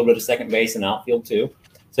 He played a little bit of second base and outfield too.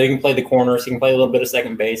 So he can play the corners. He can play a little bit of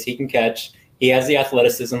second base. He can catch. He has the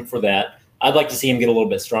athleticism for that. I'd like to see him get a little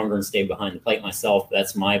bit stronger and stay behind the plate myself.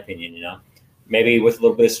 That's my opinion, Maybe with a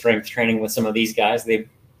little bit of strength training with some of these guys, they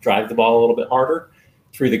drive the ball a little bit harder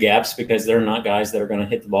through the gaps because they're not guys that are going to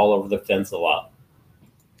hit the ball over the fence a lot.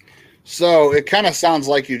 So it kind of sounds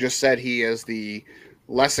like you just said he is the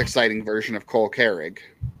less exciting version of Cole Carrig.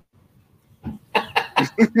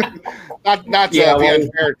 not to be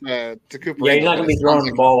unfair to Cooper. Yeah, he's not going to be throwing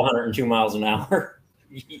the ball 102 miles an hour.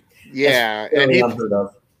 Yeah, and he's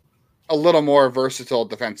a little more versatile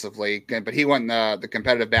defensively, but he went in the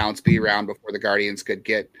competitive balance B round before the Guardians could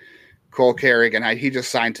get Cole Carrig, and he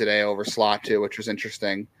just signed today over slot too, which was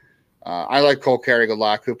interesting. I like Cole Carrig a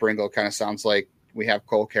lot. Cooper Ingle kind of sounds like we have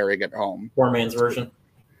Cole Carrig at home. Poor man's version.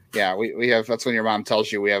 Yeah, we have. That's when your mom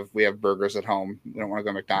tells you we have burgers at home. We don't want to go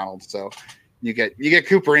to McDonald's, so you get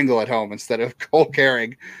Cooper Ingle at home instead of Cole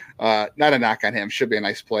Carrig. Not a knock on him. Should be a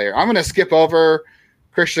nice player. I'm going to skip over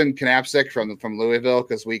Christian Knapczyk from Louisville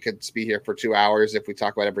because we could be here for 2 hours if we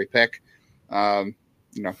talk about every pick.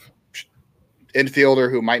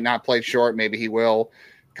 Infielder who might not play short, maybe he will.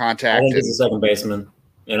 Contact. I think he's a second baseman,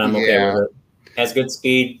 and I'm okay with it. Has good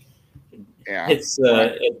speed. Yeah, hits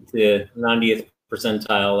at the 90th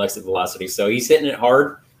percentile exit velocity, so he's hitting it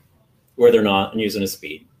hard where they're not and using his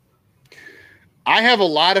speed. I have a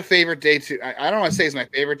lot of favorite day two. I don't want to say he's my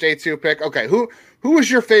favorite day two pick. Okay, who is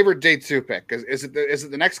your favorite day two pick? Is it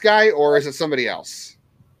the next guy or is it somebody else?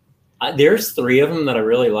 There's 3 of them that I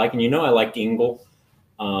really like, and I like Ingle.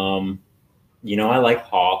 I like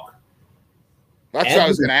Hawk. That's what I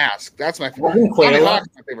was going to ask. That's my favorite. Hawk's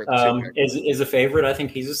my favorite is a favorite. I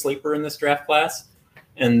think he's a sleeper in this draft class.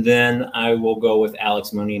 And then I will go with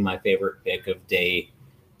Alex Mooney, my favorite pick of day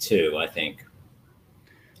 2, I think.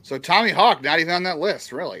 So Tommy Hawk, not even on that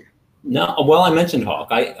list, really. No, well, I mentioned Hawk.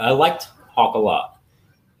 I liked Hawk a lot.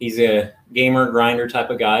 He's a gamer, grinder type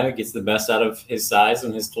of guy who gets the best out of his size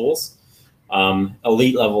and his tools.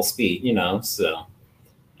 Elite level speed, So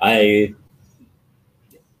I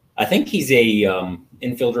think he's a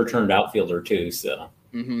infielder turned outfielder too. So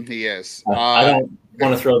he is. I don't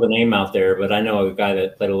want to throw the name out there, but I know a guy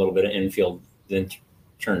that played a little bit of infield, then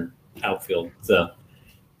turned outfield. So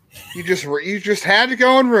you just had to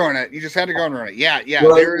go and ruin it. Yeah.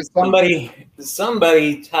 Well, there is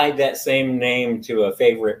somebody tied that same name to a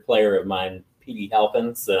favorite player of mine, Petey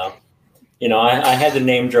Halpin. So I had the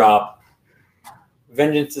name drop.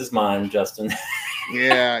 Vengeance is mine, Justin.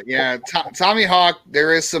 Yeah. Tommy Hawk,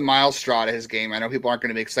 there is some Miles Straw to his game. I know people aren't going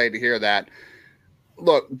to be excited to hear that.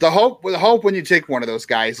 Look, the hope when you take one of those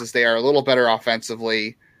guys is they are a little better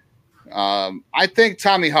offensively. I think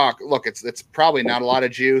Tommy Hawk, look, it's probably not a lot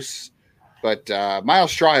of juice, but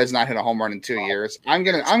Miles Straw has not hit a home run in 2 years. I'm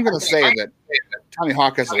gonna say that Tommy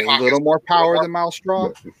Hawk has a little more power than Miles Straw.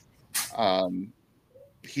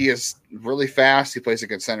 He is really fast. He plays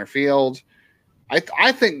against center field.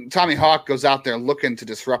 I think Tommy Hawk goes out there looking to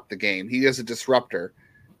disrupt the game. He is a disruptor.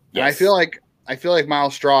 Yes. And I feel like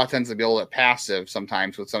Miles Straw tends to be a little bit passive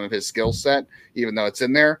sometimes with some of his skill set, even though it's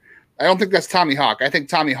in there. I don't think that's Tommy Hawk. I think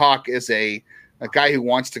Tommy Hawk is a guy who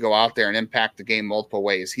wants to go out there and impact the game multiple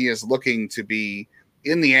ways. He is looking to be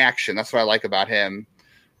in the action. That's what I like about him.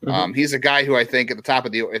 Mm-hmm. He's a guy who I think at the top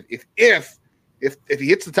of the if he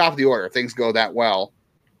hits the top of the order, if things go that well,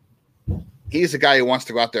 he's a guy who wants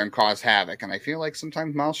to go out there and cause havoc. And I feel like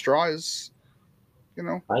sometimes Miles Straw is, a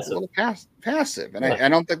little passive. And I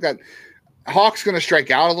don't think that Hawk's going to strike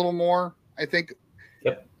out a little more. I think.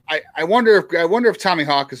 Yep. I wonder if Tommy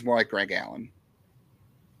Hawk is more like Greg Allen.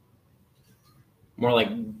 More like,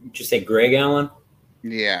 did you say Greg Allen?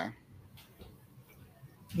 Yeah.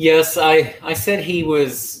 Yes, I said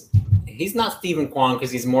he's not Stephen Kwan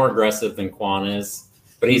because he's more aggressive than Kwan is,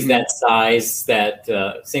 but he's that size, that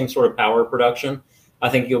same sort of power production I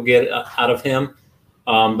think you'll get out of him.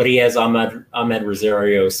 But he has Ahmed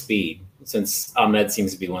Rosario speed, since Ahmed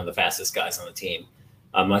seems to be one of the fastest guys on the team.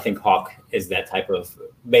 I think Hawk is that type of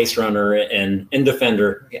base runner and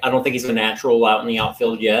defender. I don't think he's a natural out in the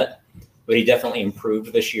outfield yet, but he definitely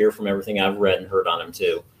improved this year from everything I've read and heard on him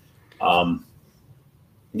too.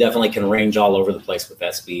 Definitely can range all over the place with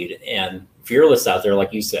that speed and fearless out there,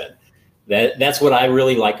 like you said. That's what I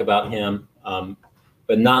really like about him,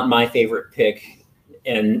 but not my favorite pick,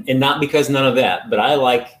 and not because none of that, but I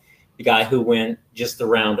like the guy who went just the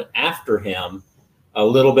round after him a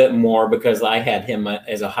little bit more because I had him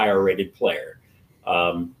as a higher rated player,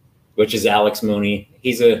 which is Alex Mooney.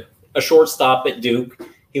 He's a shortstop at Duke.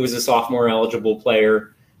 He was a sophomore eligible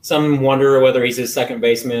player. Some wonder whether he's a second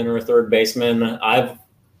baseman or a third baseman. I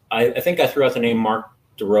think I threw out the name Mark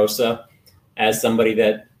DeRosa as somebody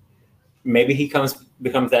that maybe he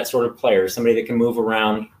becomes that sort of player, somebody that can move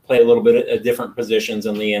around, play a little bit of different positions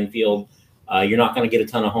in the infield. You're not going to get a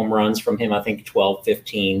ton of home runs from him. I think 12,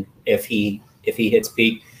 15 if he hits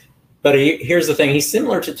peak. But here's the thing. He's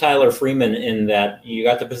similar to Tyler Freeman in that you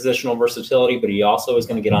got the positional versatility, but he also is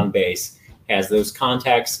going to get on base, has those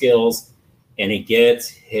contact skills, and he gets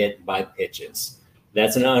hit by pitches.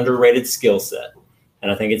 That's an underrated skill set.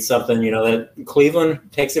 And I think it's something, that Cleveland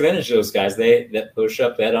takes advantage of those guys. That push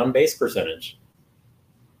up that on-base percentage.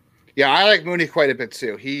 Yeah, I like Mooney quite a bit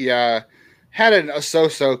too. He had a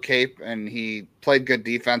so-so Cape, and he played good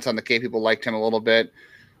defense on the Cape. People liked him a little bit.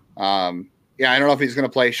 Yeah, I don't know if he's going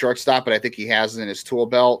to play shortstop, but I think he has it in his tool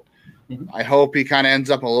belt. Mm-hmm. I hope he kind of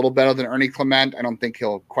ends up a little better than Ernie Clement. I don't think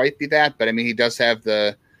he'll quite be that, but I mean, he does have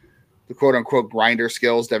the quote-unquote grinder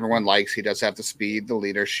skills that everyone likes. He does have the speed, the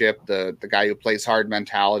leadership, the guy who plays hard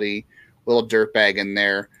mentality, little dirtbag in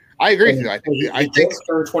there. I agree with you. I think just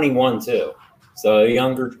turned 21 too, so a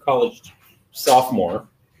younger college sophomore.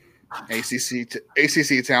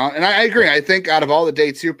 ACC talent, and I agree. I think out of all the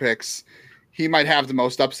day 2 picks, he might have the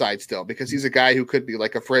most upside still because he's a guy who could be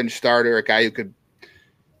like a fringe starter, a guy who could,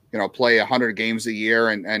 play 100 games a year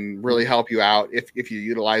and really help you out if you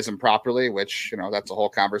utilize him properly, which, that's a whole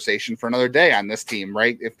conversation for another day on this team,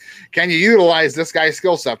 right? Can you utilize this guy's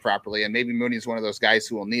skill set properly? And maybe Mooney's one of those guys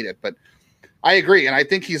who will need it, but I agree. And I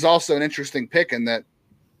think he's also an interesting pick in that,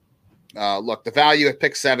 look, the value at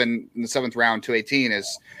pick 7 in the 7th round, 218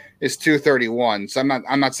 is 231. So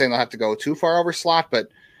I'm not saying they'll have to go too far over slot, but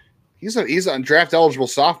he's a draft eligible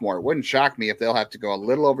sophomore. It wouldn't shock me if they'll have to go a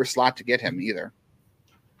little over slot to get him either.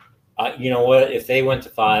 You know what? If they went to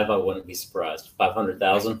 5, I wouldn't be surprised.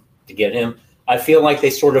 500,000 to get him. I feel like they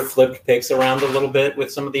sort of flipped picks around a little bit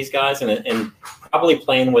with some of these guys, and probably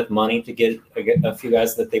playing with money to get a few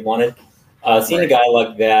guys that they wanted. Seeing a guy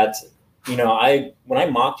like that, when I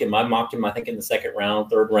mocked him, I think in the 2nd round,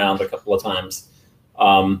 3rd round, a couple of times.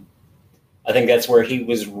 I think that's where he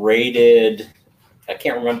was rated. I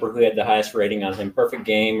can't remember who had the highest rating on him. Perfect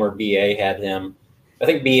Game or BA had him. I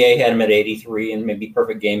think BA had him at 83, and maybe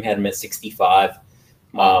Perfect Game had him at 65.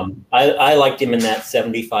 I liked him in that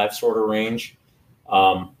 75 sort of range.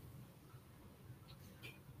 So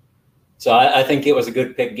I think it was a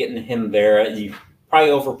good pick getting him there. You probably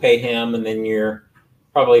overpay him, and then you're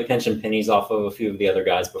probably pinching pennies off of a few of the other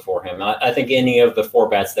guys before him. I think any of the 4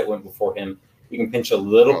 bats that went before him, you can pinch a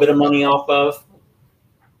little bit of money off of.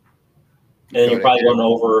 And then you're probably going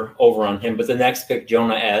over on him. But the next pick,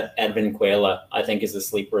 Jonah Advinquela, I think is a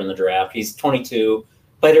sleeper in the draft. He's 22,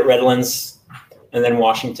 played at Redlands and then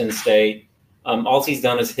Washington State. All he's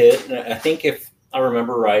done is hit. I think if I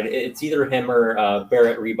remember right, it's either him or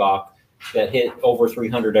Barrett Reebok that hit over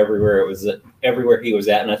 300 everywhere he was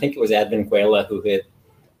at. And I think it was Advinquela who hit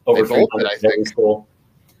over 300 at every school.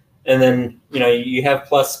 And then, you have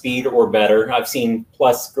plus speed or better. I've seen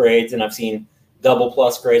plus grades and I've seen double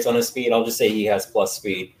plus grades on his speed. I'll just say he has plus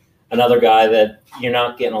speed. Another guy that you're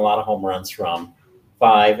not getting a lot of home runs from,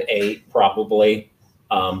 5'8" probably,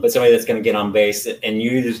 but somebody that's going to get on base and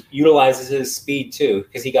utilizes his speed too,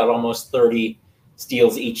 because he got almost 30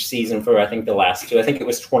 steals each season for I think the last 2. I think it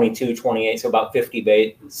was 22, 28, so about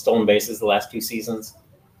 50 stolen bases the last 2 seasons.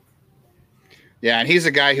 Yeah, and he's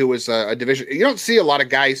a guy who was a division. You don't see a lot of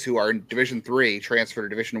guys who are in Division III transfer to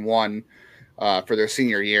Division I. For their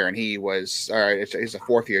senior year, and he was he's a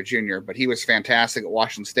 4th-year junior, but he was fantastic at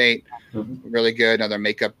Washington State. Mm-hmm. Really good, another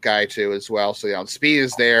makeup guy too as well. So the speed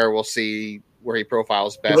is there. We'll see where he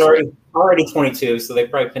profiles best. He's already 22, so they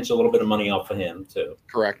probably pinch a little bit of money off of him too.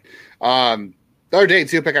 Correct. The other day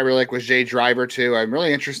 2 pick I really like was Jay Driver too. I'm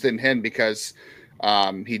really interested in him because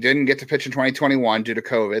he didn't get to pitch in 2021 due to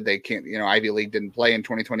COVID. They can't, Ivy League didn't play in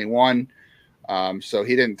 2021, so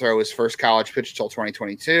he didn't throw his first college pitch until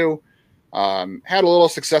 2022. Had a little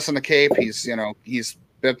success on the Cape. He's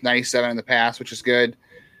BIP 97 in the past, which is good.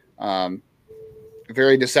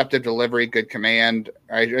 Very deceptive delivery, good command.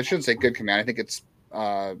 I shouldn't say good command. I think it's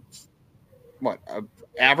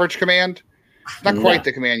average command. Not quite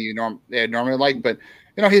the command you normally like, but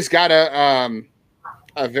he's got a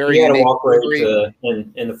very unique walk rate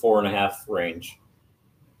in the 4.5 range.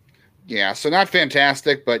 Yeah, so not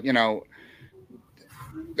fantastic, but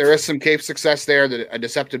there is some Cape success there. A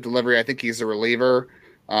deceptive delivery. I think he's a reliever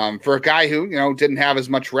for a guy who didn't have as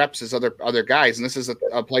much reps as other guys. And this is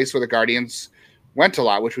a place where the Guardians went a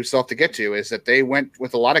lot, which we still have to get to. Is that they went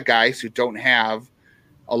with a lot of guys who don't have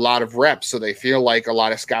a lot of reps, so they feel like a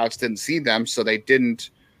lot of scouts didn't see them, so they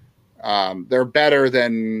didn't. They're better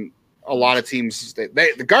than a lot of teams.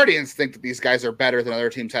 The Guardians think that these guys are better than other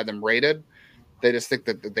teams had them rated. They just think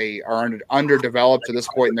that they are underdeveloped to this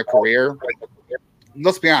point in their career.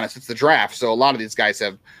 let's be honest, it's the draft. So a lot of these guys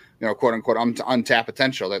have, quote unquote, untapped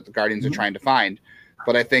potential that the Guardians are trying to find.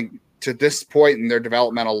 But I think to this point in their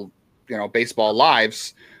developmental, baseball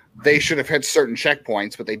lives, they should have hit certain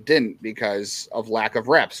checkpoints, but they didn't because of lack of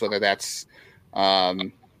reps, whether that's,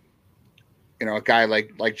 a guy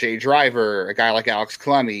like Jay Driver, a guy like Alex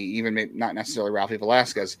Clemmie, even maybe not necessarily Ralphie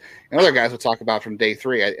Velasquez, and other guys we'll talk about from day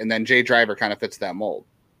 3. And then Jay Driver kind of fits that mold.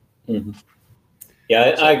 Mm-hmm.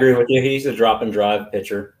 Yeah, I agree with you. He's a drop and drive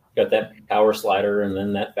pitcher. Got that power slider and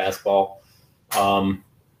then that fastball.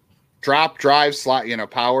 Drop, drive,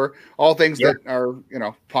 slide, power, all things that are,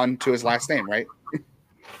 pun to his last name, right?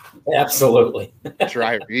 Absolutely.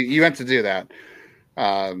 Driver. You meant to do that.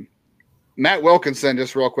 Matt Wilkinson,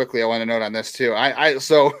 just real quickly, I want to note on this too.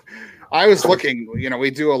 So I was looking, we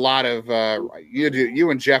do a lot of, you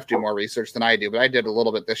and Jeff do more research than I do, but I did a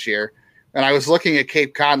little bit this year. And I was looking at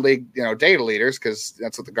Cape Cod League, data leaders, because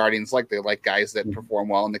that's what the Guardians like. They like guys that perform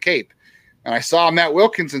well in the Cape. And I saw Matt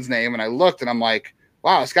Wilkinson's name, and I looked, and I'm like,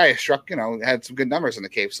 wow, this guy has struck, had some good numbers in the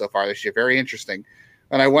Cape so far this year. Very interesting.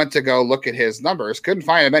 And I went to go look at his numbers. Couldn't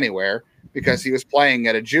find him anywhere because he was playing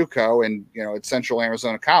at a JUCO and, at Central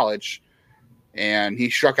Arizona College. And he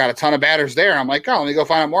struck out a ton of batters there. I'm like, oh, let me go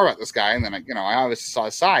find out more about this guy. And then, I obviously saw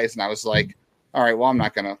his size, and I was like, all right, well, I'm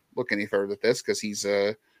not going to look any further at this because he's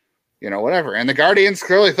whatever. And the Guardians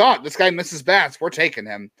clearly thought this guy misses bats. We're taking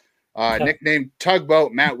him. Nicknamed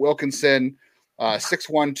Tugboat, Matt Wilkinson,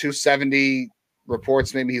 6'1", 270.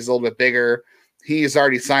 Reports maybe he's a little bit bigger. He's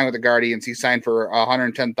already signed with the Guardians. He signed for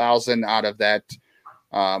 $110,000 out of that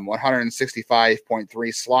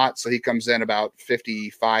 165.3 slot. So he comes in about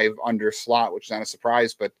 55 under slot, which is not a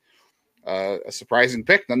surprise, but a surprising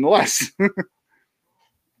pick nonetheless.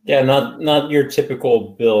 Yeah, not your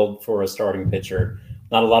typical build for a starting pitcher.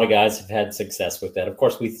 Not a lot of guys have had success with that. Of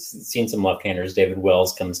course, we've seen some left-handers. David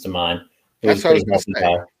Wells comes to mind. That's what I was going to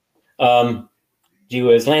say.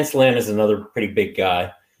 Lance Lynn is another pretty big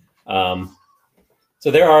guy. So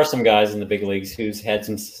there are some guys in the big leagues who's had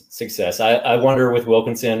some success. I wonder with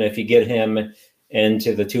Wilkinson, if you get him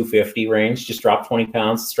into the 250 range, just drop 20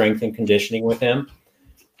 pounds, strength and conditioning with him.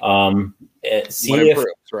 See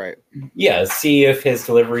if his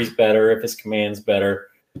delivery's better, if his command's better.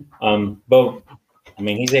 But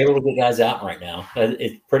he's able to get guys out right now.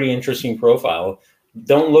 It's pretty interesting profile.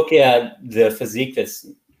 Don't look at the physique that's,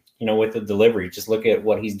 with the delivery. Just look at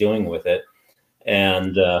what he's doing with it.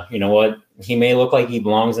 And you know what? He may look like he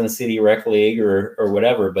belongs in a city rec league or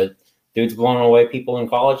whatever, but dude's blowing away people in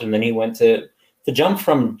college. And then he went to jump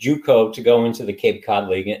from JUCO to go into the Cape Cod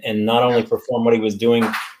League and not only perform what he was doing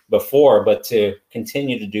before, but to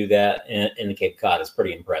continue to do that in the Cape Cod is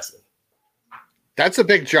pretty impressive. That's a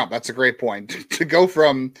big jump. That's a great point. To go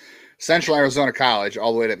from Central Arizona College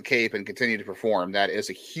all the way to the Cape and continue to perform, that is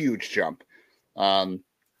a huge jump. Round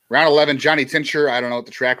 11, Johnny Tincher. I don't know what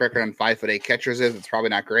the track record on 5'8" catchers is. It's probably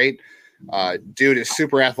not great. Dude is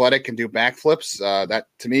super athletic, can do backflips. That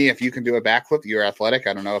to me, if you can do a backflip, you're athletic.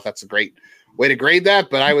 I don't know if that's a great way to grade that,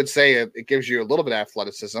 but I would say it gives you a little bit of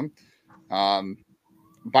athleticism.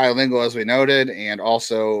 Bilingual, as we noted, and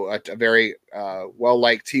also a very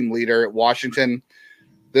well-liked team leader at Washington.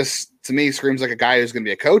 This, to me, screams like a guy who's going to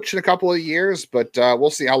be a coach in a couple of years, but we'll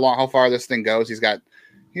see how far this thing goes.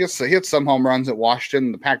 He hits some home runs at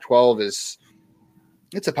Washington. The Pac-12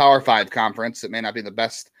 it's a Power 5 conference. It may not be the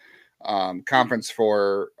best conference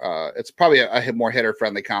for it's probably a more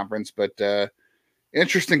hitter-friendly conference, but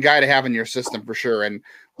interesting guy to have in your system for sure. And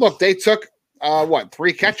look, they took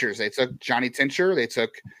 3 catchers. They took Johnny Tincher, they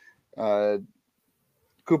took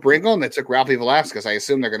Cooper Ingle, and they took Ralphie Velasquez. I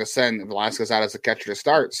assume they're going to send Velasquez out as a catcher to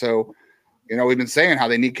start. So, we've been saying how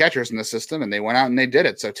they need catchers in the system, and they went out and they did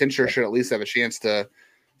it. So Tincher should at least have a chance to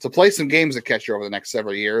play some games at catcher over the next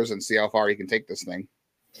several years and see how far he can take this thing.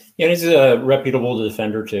 Yeah, he's a reputable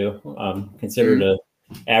defender too. Considered a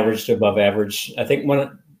average to above average. I think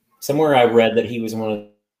somewhere I read that he was one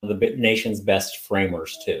of the nation's best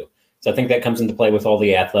framers too. So I think that comes into play with all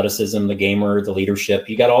the athleticism, the gamer, the leadership.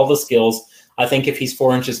 You got all the skills. I think if he's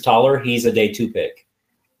 4 inches taller, he's a day 2 pick.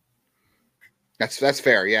 That's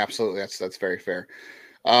fair. Yeah, absolutely. That's very fair.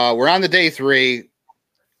 We're on the day 3.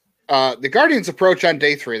 The Guardians' approach on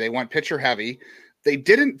day 3, they went pitcher heavy. They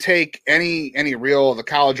didn't take any real the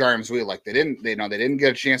college arms we like. They didn't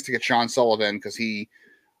get a chance to get Sean Sullivan because he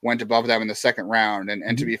went above them in the second round.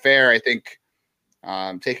 And to be fair, I think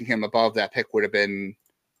taking him above that pick would have been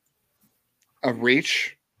a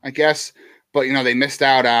reach, I guess. But they missed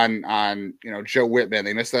out on Joe Whitman.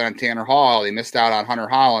 They missed out on Tanner Hall. They missed out on Hunter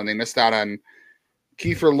Holland. They missed out on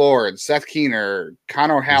Kiefer Lord, Seth Keener,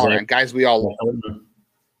 Connor O'Halloran, and guys we all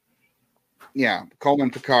Yeah,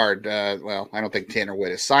 Coleman Picard. Well, I don't think Tanner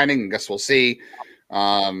Witt is signing. I guess we'll see.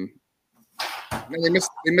 They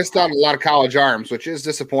missed out on a lot of college arms, which is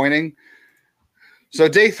disappointing. So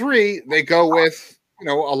day 3, they go with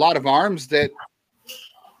a lot of arms that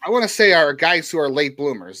I want to say are guys who are late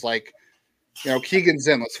bloomers, like Keegan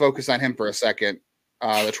Zinn. Let's focus on him for a second.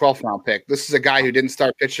 The 12th round pick. This is a guy who didn't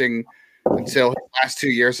start pitching until his last 2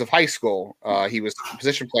 years of high school. He was a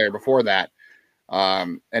position player before that.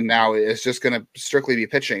 And now is just going to strictly be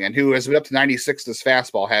pitching, and who has been up to 96 this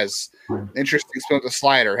fastball, has interesting spin with the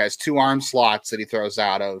slider, has 2 arm slots that he throws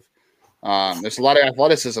out of. There's a lot of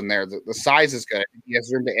athleticism there. The size is good. He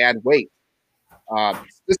has room to add weight.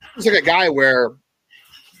 This is like a guy where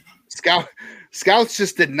scouts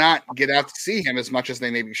just did not get out to see him as much as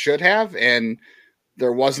they maybe should have, and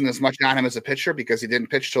there wasn't as much on him as a pitcher because he didn't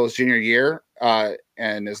pitch till his junior year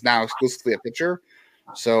and is now exclusively a pitcher.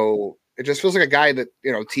 So it just feels like a guy that,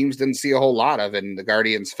 teams didn't see a whole lot of, and the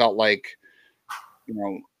Guardians felt like,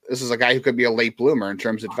 this is a guy who could be a late bloomer in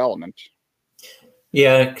terms of development.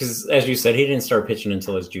 Yeah, because as you said, he didn't start pitching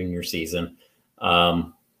until his junior season.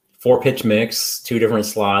 4-pitch mix, 2 different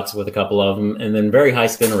slots with a couple of them, and then very high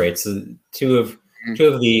spin rates. Two of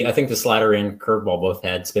the, I think the slider and curveball both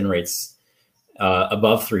had spin rates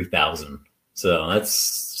above 3,000. So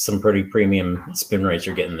that's some pretty premium spin rates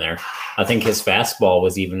you're getting there. I think his fastball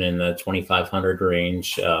was even in the 2,500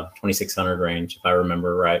 range, 2,600 range, if I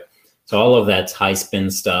remember right. So all of that's high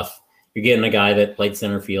spin stuff. You're getting a guy that played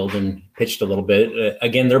center field and pitched a little bit.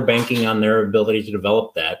 Again, they're banking on their ability to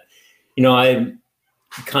develop that. I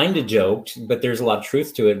kind of joked, but there's a lot of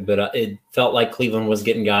truth to it. But it felt like Cleveland was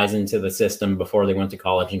getting guys into the system before they went to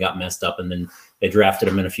college and got messed up, and then they drafted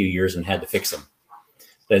them in a few years and had to fix them.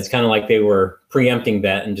 So it's kind of like they were preempting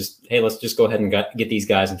that and just, hey, let's just go ahead and get these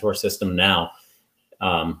guys into our system now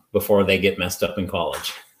before they get messed up in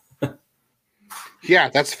college. Yeah,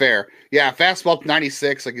 that's fair. Yeah, fastball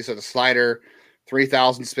 96, like you said, the slider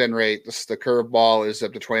 3,000 spin rate. The curveball is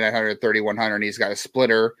up to 2,900, 3,100. And he's got a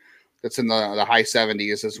splitter that's in the high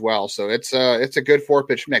 70s as well. So it's a good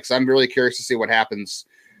 4-pitch mix. I'm really curious to see what happens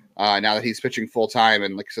now that he's pitching full time.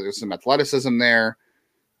 And like I said, there's some athleticism there.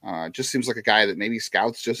 Just seems like a guy that maybe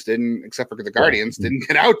scouts just didn't, except for the Guardians, didn't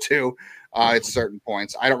get out to at certain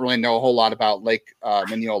points. I don't really know a whole lot about Lake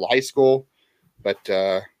Mineola High School, but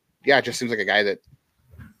yeah, it just seems like a guy that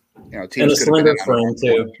teams and a slender frame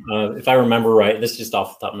too. If I remember right, this is just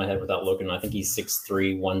off the top of my head without looking. I think he's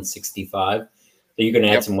 6'3", 165. So you can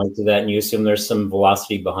add some weight to that, and you assume there's some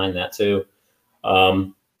velocity behind that too.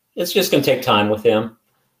 It's just going to take time with him.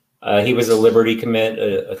 He was a Liberty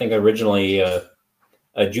commit, I think originally a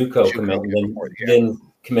JUCO commit, and then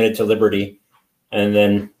committed to Liberty, and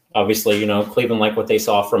then obviously Cleveland liked what they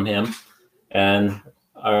saw from him, and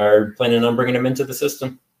are planning on bringing him into the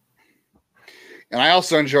system. And I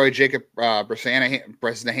also enjoy Jacob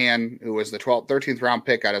Bresnahan, who was the 13th round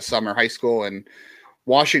pick out of Sumner High School in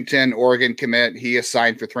Washington, Oregon commit. He is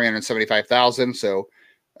signed for $375,000. So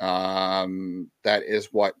that is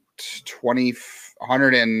what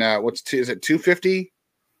 2,100 and is it 250?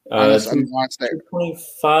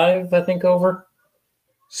 225, I think, over.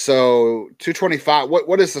 So 225.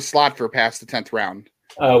 What is the slot for past the 10th round?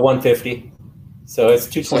 150. So it's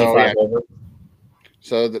 225 over.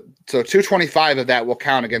 So 225 of that will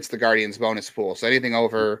count against the Guardians bonus pool. So anything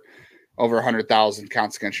over 100,000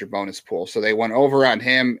 counts against your bonus pool. So they went over on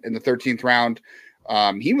him in the 13th round.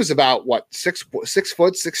 He was about 6 foot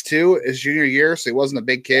 6'2" his junior year, so he wasn't a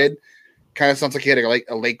big kid. Kind of sounds like he had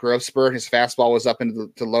a late growth spurt. His fastball was up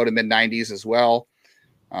into the low to mid 90s as well.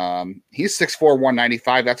 He's 6'4",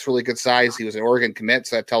 195. That's really good size. He was an Oregon commit,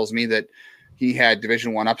 so that tells me that he had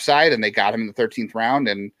Division I upside, and they got him in the 13th round.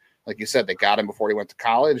 And like you said, they got him before he went to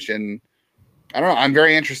college. And I don't know. I'm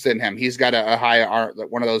very interested in him. He's got a high arm,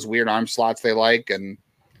 one of those weird arm slots they like, and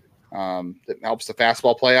that helps the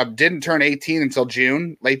fastball play up. Didn't turn 18 until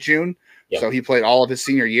late June. Yep. So he played all of his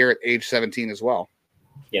senior year at age 17 as well.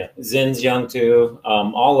 Yeah, Zinn's young too.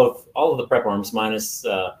 All of the prep arms minus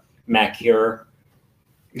Matt Cure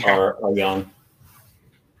are young.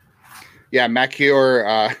 Yeah, Matt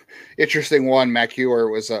Cure, interesting one. Matt Cure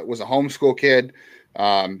was a homeschool kid.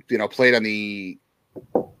 Played on the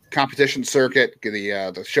competition circuit,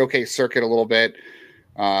 the showcase circuit a little bit.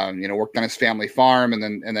 Worked on his family farm, and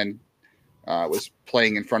then was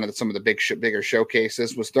playing in front of some of the bigger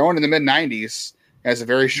showcases. Was thrown in the mid 90s. Has a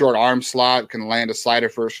very short arm slot. Can land a slider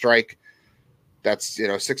for a strike. That's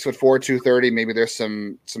 6'4", 230. Maybe there's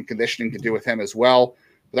some conditioning to do with him as well.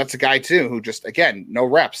 But that's a guy too who just, again, no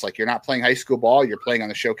reps. Like, you're not playing high school ball. You're playing on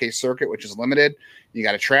the showcase circuit, which is limited. You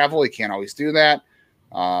got to travel. You can't always do that.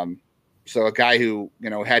 So a guy who,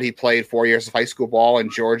 had he played 4 years of high school ball in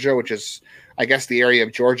Georgia, which is, I guess, the area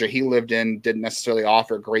of Georgia he lived in, didn't necessarily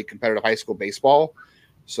offer great competitive high school baseball.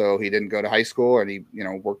 So he didn't go to high school, and he,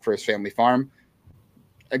 worked for his family farm.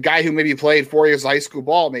 A guy who maybe played 4 years of high school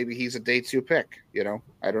ball, maybe he's a day 2 pick. I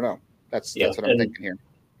don't know. That's what I'm thinking here.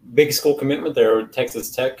 Big school commitment there. Texas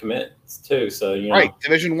Tech commits too. So right,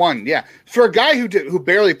 Division I. Yeah, for a guy who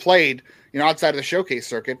barely played, outside of the showcase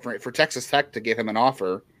circuit, for Texas Tech to give him an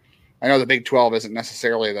offer. I know the Big 12 isn't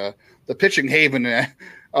necessarily the pitching haven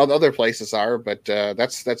other places are, but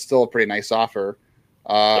that's still a pretty nice offer.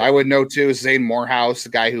 I would know too Zane Morehouse, a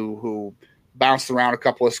guy who bounced around a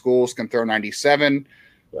couple of schools, can throw 97.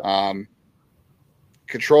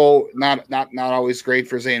 Control not always great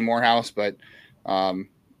for Zane Morehouse, but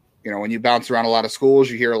when you bounce around a lot of schools,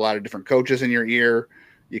 you hear a lot of different coaches in your ear.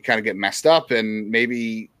 You kind of get messed up, and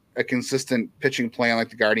maybe a consistent pitching plan like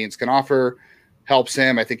the Guardians can offer helps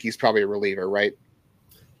him. I think he's probably a reliever, right?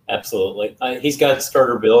 Absolutely. He's got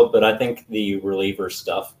starter build, but I think the reliever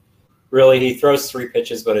stuff, really, he throws 3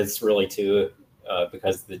 pitches, but it's really 2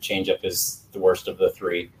 because the changeup is the worst of the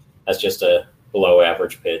 3. That's just a below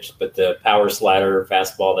average pitch. But the power slider,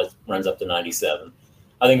 fastball that runs up to 97.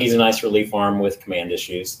 I think he's a nice relief arm with command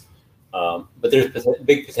issues. But there's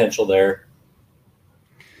big potential there.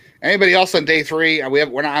 Anybody else on day 3? I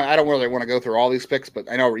don't really want to go through all these picks,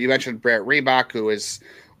 but I know you mentioned Brett Reebok, who is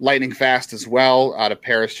lightning fast as well, out of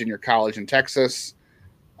Paris Junior College in Texas.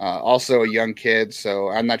 Also a young kid, so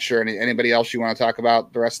I'm not sure anybody else you want to talk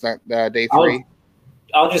about the rest of that day 3.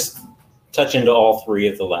 I'll just touch into all 3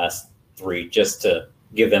 of the last 3 just to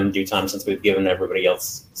give them due time since we've given everybody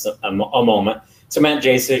else a moment. So Matt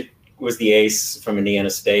Jasek was the ace from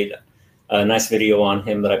Indiana State. A nice video on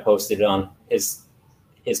him that I posted on his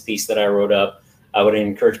piece that I wrote up. I would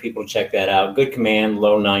encourage people to check that out. Good command,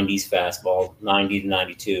 low 90s fastball, 90 to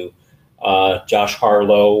 92. Josh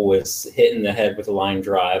Harlow was hit in the head with a line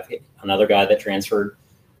drive. Another guy that transferred,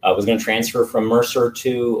 was going to transfer from Mercer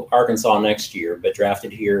to Arkansas next year, but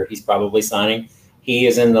drafted here. He's probably signing. He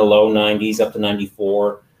is in the low 90s up to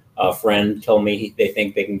 94. A friend told me they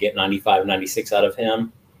think they can get 95, 96 out of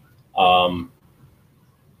him. And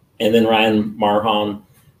then Ryan Marhan,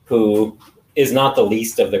 who is not the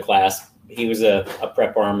least of the class. He was a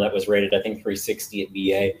prep arm that was rated, I think, 360 at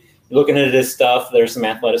BA. Looking at his stuff, there's some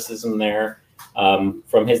athleticism there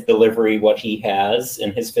from his delivery, what he has,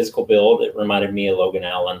 and his physical build. It reminded me of Logan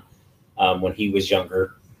Allen when he was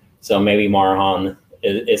younger. So maybe Marhan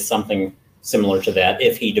is something similar to that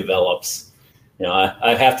if he develops.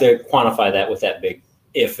 I have to quantify that with that big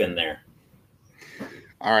if in there.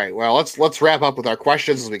 All right. Well, let's wrap up with our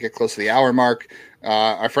questions as we get close to the hour mark.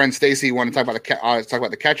 Our friend Stacy wanted to talk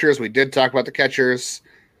about the catchers. We did talk about the catchers.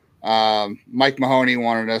 Mike Mahoney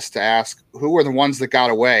wanted us to ask who were the ones that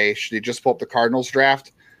got away. Should he just pull up the Cardinals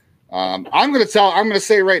draft? I'm going to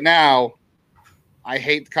say right now, I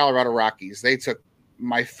hate the Colorado Rockies. They took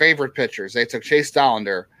my favorite pitchers. They took Chase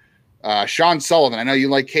Dollander, Sean Sullivan. I know you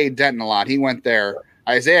like Cade Denton a lot. He went there.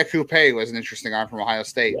 Isaiah Coupe was an interesting arm from Ohio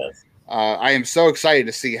State. Yes. I am so excited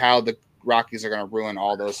to see how the Rockies are going to ruin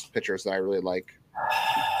all those pitchers that I really like.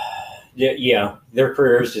 Yeah, their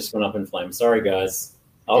careers just went up in flames. Sorry, guys.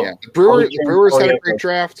 The Brewers had a great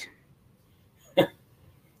draft.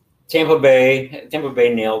 Tampa Bay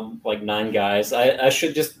nailed like 9 guys. I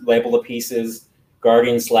should just label the pieces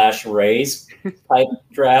Guardian/Rays type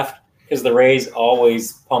draft because the Rays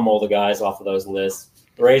always pummel the guys off of those lists.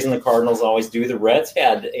 The Rays and the Cardinals always do. The Reds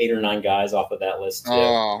had 8 or 9 guys off of that list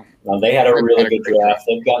too. They had a really good draft.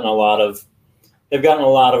 They've gotten a lot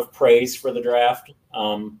of praise for the draft.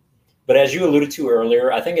 But as you alluded to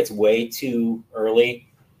earlier, I think it's way too early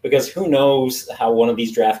because who knows how one of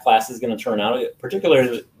these draft classes is going to turn out,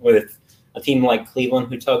 particularly with a team like Cleveland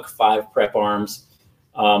who took 5 prep arms.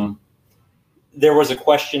 There was a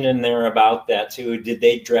question in there about that too. Did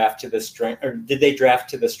they draft to the strength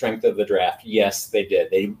of the draft? Yes, they did.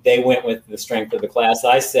 They went with the strength of the class.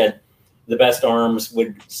 I said the best arms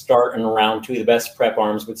would start in round 2. The best prep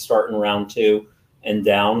arms would start in round 2 and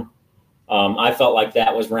down. I felt like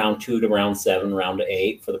that was round 2 to round 7, round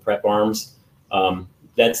 8 for the prep arms.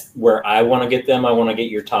 That's where I want to get them. I want to get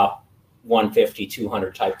your top 150,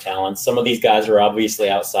 200 type talents. Some of these guys are obviously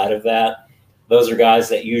outside of that. Those are guys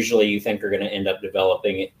that usually you think are going to end up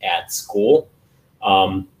developing at school.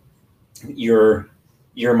 Your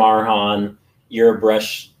Marhan, your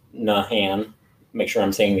Breshnahan. Make sure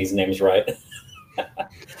I'm saying these names right.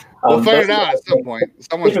 We'll find it out at some point.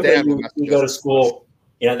 Someone's dad will you go to school.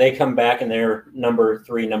 They come back and they're number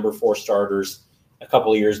 3, number 4 starters a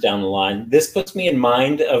couple of years down the line. This puts me in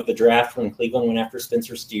mind of the draft when Cleveland went after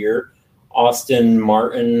Spencer Steer Austin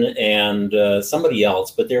Martin and somebody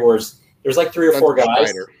else, but there's like 3 or 4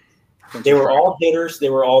 guys. They were all hitters. They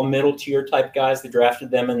were all middle tier type guys. They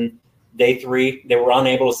drafted them in day 3. They were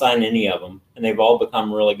unable to sign any of them, and they've all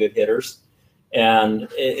become really good hitters. And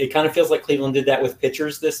it kind of feels like Cleveland did that with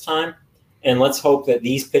pitchers this time. And let's hope that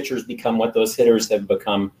these pitchers become what those hitters have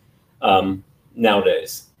become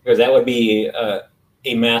nowadays, because that would be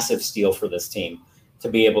a massive steal for this team to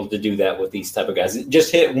be able to do that with these type of guys.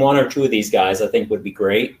 Just hit 1 or 2 of these guys, I think, would be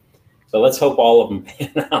great. So let's hope all of them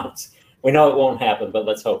pan out. We know it won't happen, but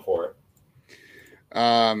let's hope for it.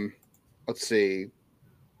 Let's see.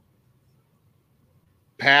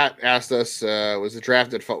 Pat asked us, was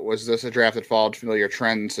this a draft that followed familiar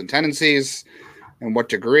trends and tendencies, and what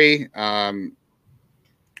degree? I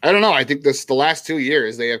don't know. I think the last 2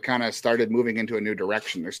 years they have kind of started moving into a new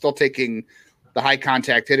direction. They're still taking the high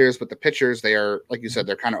contact hitters, but the pitchers, they are, like you said,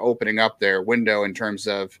 they're kind of opening up their window in terms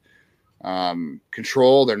of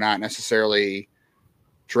control. They're not necessarily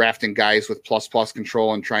drafting guys with plus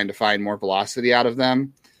control and trying to find more velocity out of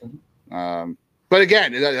them. But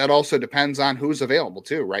again, that also depends on who's available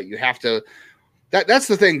too, right? You have to, that's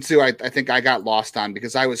the thing too. I think I got lost on,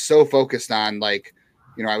 because I was so focused on, like,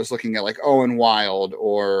 you know, I was looking at like Owen Wild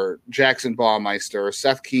or Jackson Baumeister or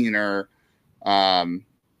Seth Keener,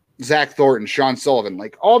 Zach Thornton, Sean Sullivan,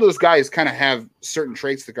 like all those guys kind of have certain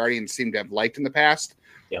traits the Guardians seem to have liked in the past.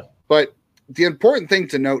 Yeah. But the important thing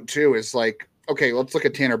to note too is, like, okay, let's look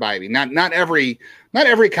at Tanner Bybee. Not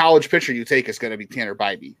every college pitcher you take is going to be Tanner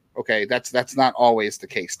Bybee. Okay, that's not always the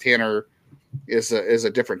case. Tanner is a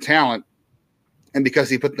different talent, and because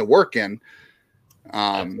he put the work in,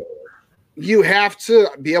 you have to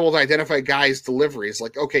be able to identify guys' deliveries.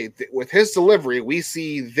 Like, okay, with his delivery, we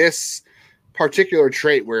see this particular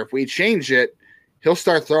trait where if we change it, he'll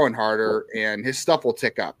start throwing harder and his stuff will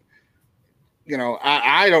tick up. You know,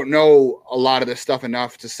 I don't know a lot of this stuff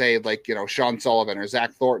enough to say, like, you know, Sean Sullivan or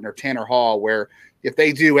Zach Thornton or Tanner Hall, where if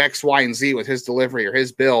they do X, Y, and Z with his delivery or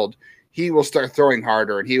his build, he will start throwing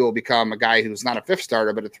harder and he will become a guy who's not a 5th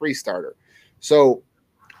starter, but a 3 starter. So,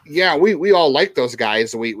 yeah, we all like those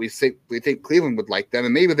guys. We think Cleveland would like them,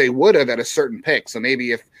 and maybe they would have at a certain pick. So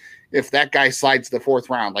maybe if that guy slides to the 4th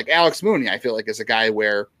round, like Alex Mooney, I feel like is a guy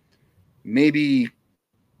where maybe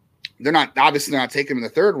they're not taking him in the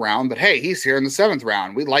 3rd round, but hey, he's here in the 7th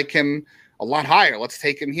round. We like him a lot higher. Let's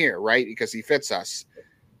take him here, right? Because he fits us.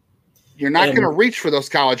 You're not going to reach for those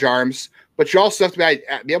college arms, but you also have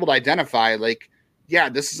to be able to identify, like, yeah,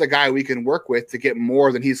 this is a guy we can work with to get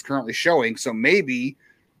more than he's currently showing. So maybe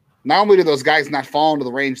not only do those guys not fall into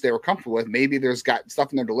the range they were comfortable with, maybe there's got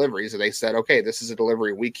stuff in their deliveries that they said, okay, this is a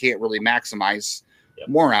delivery we can't really maximize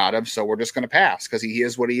more out of, so we're just going to pass because he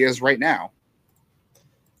is what he is right now.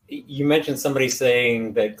 You mentioned somebody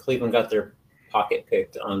saying that Cleveland got their pocket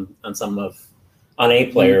picked on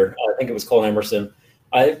a player. I think it was Cole Emerson.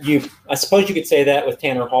 I suppose you could say that with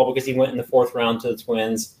Tanner Hall because he went in the 4th round to the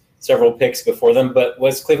Twins, several picks before them. But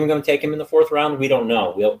was Cleveland going to take him in the 4th round? We don't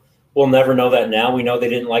know. We'll never know that now. We know they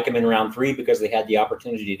didn't like him in round 3 because they had the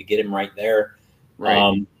opportunity to get him right there.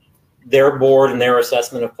 Right. Their board and their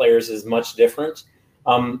assessment of players is much different.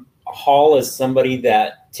 Hall is somebody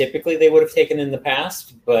that typically they would have taken in the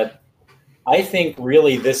past, but I think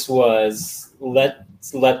really this was let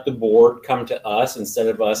the board come to us instead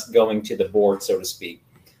of us going to the board, so to speak.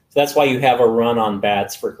 So that's why you have a run on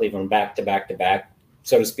bats for Cleveland back to back to back,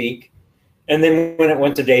 so to speak. And then when it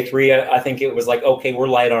went to day 3, I think it was like, okay, we're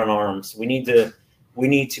light on arms. We need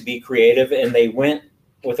to be creative, and they went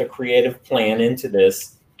with a creative plan into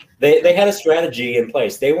this. They had a strategy in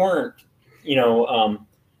place. They weren't,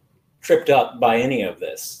 tripped up by any of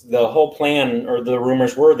this. The whole plan, or the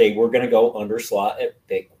rumors were, they were going to go under slot at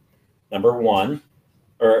pick number 1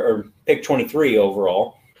 or pick 23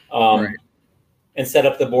 overall, and set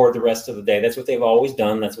up the board the rest of the day. That's what they've always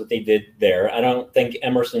done. That's what they did there. I don't think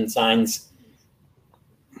Emerson signs,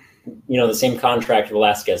 the same contract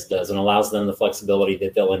Velasquez does and allows them the flexibility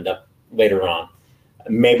that they'll end up later on.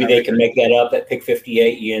 Maybe they can make that up at pick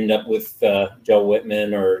 58. You end up with Joe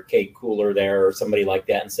Whitman or Cade Cooler there or somebody like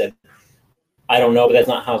that instead. I don't know, but that's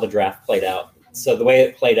not how the draft played out. So the way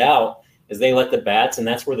it played out is they let the bats, and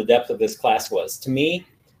that's where the depth of this class was. To me,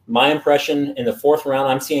 my impression in the 4th round,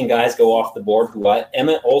 I'm seeing guys go off the board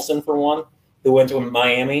Emmett Olson, for one, who went to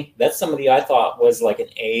Miami. That's somebody I thought was like an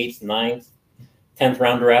 8th, 9th, 10th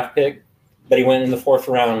round draft pick, but he went in the 4th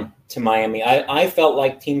round to Miami. I felt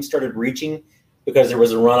like teams started reaching because there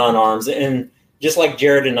was a run on arms. And just like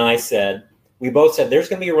Jared and I said, we both said there's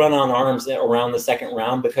going to be a run on arms around the 2nd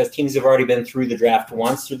round because teams have already been through the draft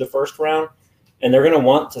once through the 1st round, and they're going to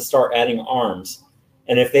want to start adding arms.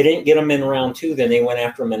 And if they didn't get them in round 2, then they went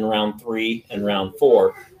after them in round 3 and round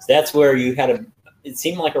 4. So that's where you had it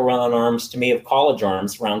seemed like a run on arms to me of college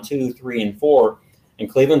arms, round 2, 3, and 4. And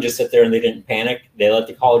Cleveland just sat there and they didn't panic. They let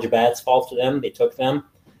the college bats fall to them. They took them.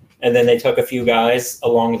 And then they took a few guys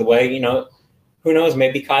along the way. Who knows?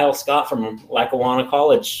 Maybe Kyle Scott from Lackawanna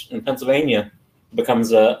College in Pennsylvania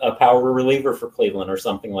becomes a power reliever for Cleveland or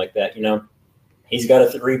something like that. He's got a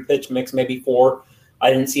 3-pitch mix, maybe 4.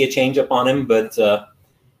 I didn't see a changeup on him, but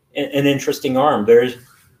an interesting arm.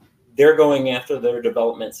 They're going after their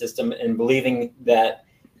development system and believing that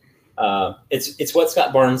it's what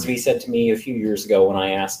Scott Barnsby said to me a few years ago when I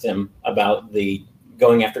asked him about the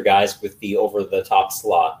going after guys with the over-the-top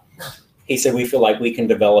slot. He said, we feel like we can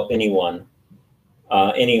develop anyone,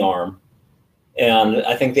 any arm. And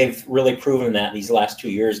I think they've really proven that these last 2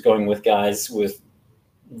 years, going with guys with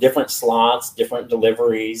different slots, different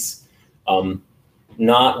deliveries,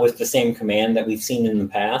 not with the same command that we've seen in the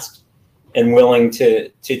past, and willing to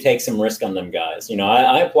take some risk on them guys.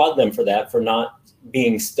 I applaud them for that, for not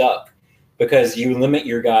being stuck, because you limit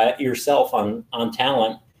yourself on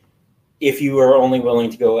talent if you are only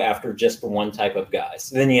willing to go after just the one type of guys.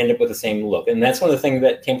 So then you end up with the same look. And that's one of the things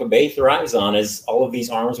that Tampa Bay thrives on, is all of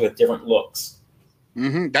these arms with different looks.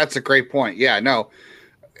 Mm-hmm. That's a great point. Yeah, no.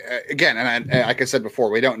 Again, and like I said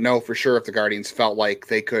before, we don't know for sure if the Guardians felt like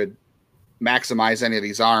they could maximize any of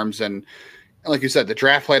these arms. And like you said, the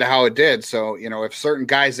draft played how it did. So, if certain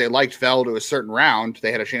guys they liked fell to a certain round,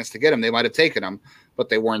 they had a chance to get them, they might have taken them, but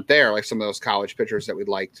they weren't there, like some of those college pitchers that we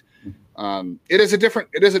liked. It is a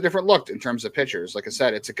different look in terms of pitchers. Like I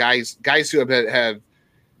said, it's guys who have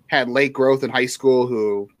had late growth in high school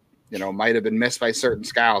who, might have been missed by certain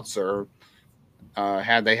scouts, or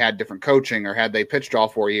had they had different coaching, or had they pitched all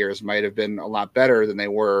 4 years, might have been a lot better than they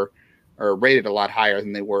were, or rated a lot higher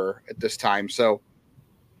than they were at this time. So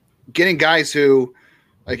getting guys who,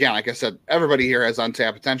 again, like I said, everybody here has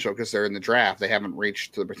untapped potential because they're in the draft. They haven't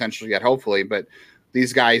reached the potential yet, hopefully, but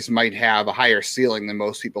these guys might have a higher ceiling than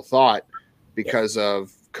most people thought because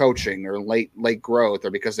of coaching or late growth,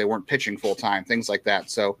 or because they weren't pitching full time, things like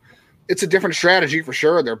that. So it's a different strategy for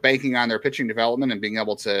sure. They're banking on their pitching development and being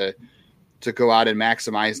able to go out and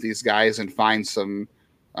maximize these guys and find some,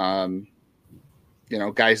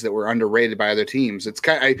 guys that were underrated by other teams. It's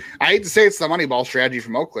I hate to say it's the Moneyball strategy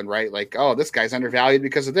from Oakland, right? Like, oh, this guy's undervalued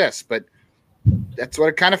because of this, but that's what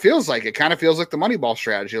it kind of feels like. It kind of feels like the Moneyball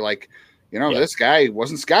strategy. Like, this guy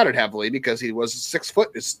wasn't scouted heavily because he was 6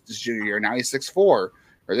 foot his junior year. Now he's 6'4", or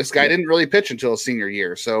this guy didn't really pitch until his senior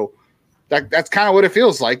year. So that's kind of what it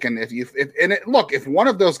feels like. And if one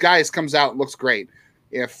of those guys comes out and looks great,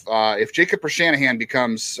 if Jacob Bresnahan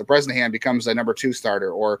becomes a number 2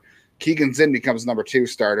 starter, or Keegan Zinn becomes number 2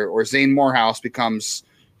 starter, or Zane Morehouse becomes,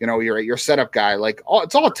 your setup guy, like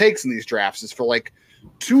it's all it takes in these drafts is for like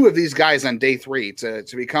 2 of these guys on day 3 to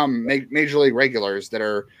become major league regulars that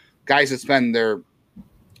are guys that spend their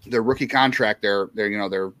rookie contract,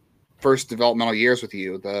 their first developmental years with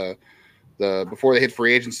you, the before they hit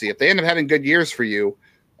free agency. If they end up having good years for you,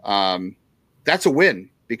 that's a win,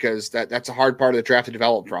 because that's a hard part of the draft to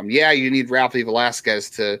develop from. Yeah, you need Ralphie Velasquez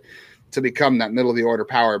to become that middle of the order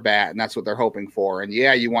power bat, and that's what they're hoping for. And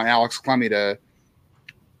yeah, you want Alex Clemmie to,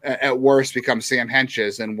 at worst, become Sam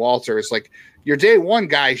Hentges and Walters. Like, your day 1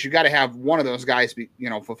 guys, you got to have one of those guys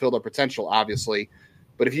fulfill their potential, obviously.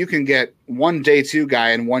 But if you can get one day 2 guy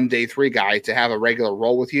and one day 3 guy to have a regular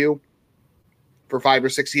role with you for 5 or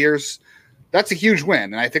 6 years, that's a huge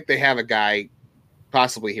win. And I think they have a guy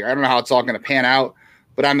possibly here. I don't know how it's all going to pan out,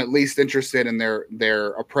 but I'm at least interested in their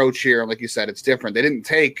approach here. Like you said, it's different. They didn't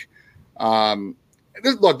take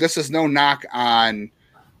this is no knock on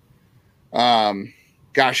they've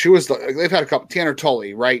had a couple, Tanner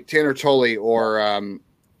Tully, right? Tanner Tully, or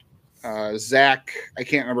Zach, I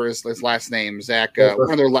can't remember his last name. Zach,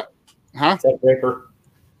 one of their Zach Draper.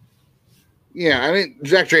 Yeah, I mean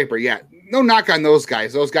Zach Draper. Yeah, no knock on those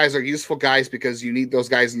guys. Those guys are useful guys because you need those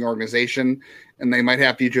guys in the organization, and they might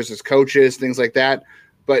have futures as coaches, things like that.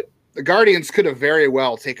 But the Guardians could have very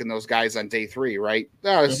well taken those guys on day 3, right?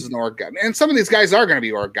 Oh, this is an org guy, and some of these guys are going to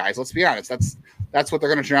be org guys. Let's be honest. That's what they're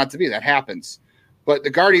going to turn out to be. That happens. But the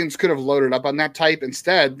Guardians could have loaded up on that type.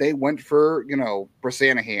 Instead, they went for,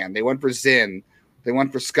 Bresnahan. They went for Zinn. They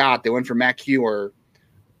went for Scott. They went for Matt Hewer.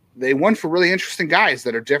 They went for really interesting guys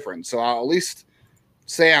that are different. So I'll at least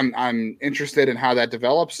say I'm interested in how that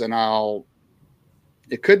develops, and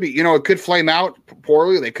it could be, it could flame out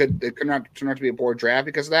poorly. It could not turn out to be a poor draft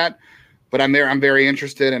because of that. But I'm very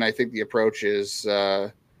interested, and I think the approach is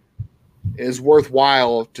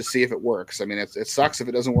worthwhile to see if it works. I mean, it sucks if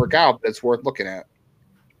it doesn't work out, but it's worth looking at.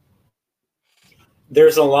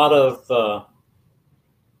 There's a lot of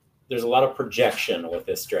there's a lot of projection with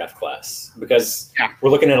this draft class because we're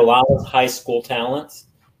looking at a lot of high school talents,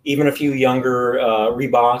 even a few younger,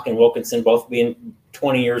 Reebok and Wilkinson, both being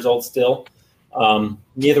 20 years old still.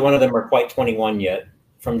 Neither one of them are quite 21 yet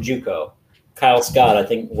from JUCO. Kyle Scott, I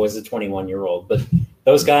think, was a 21-year-old. But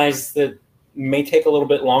those guys that may take a little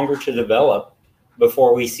bit longer to develop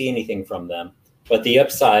before we see anything from them. But the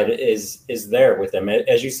upside is there with them.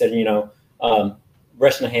 As you said,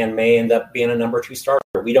 Bresnahan may end up being a number 2 starter.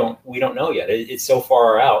 We don't know yet. It's so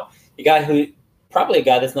far out. Probably a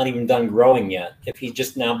guy that's not even done growing yet. If he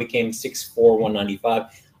just now became 6'4", 195,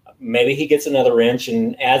 maybe he gets another inch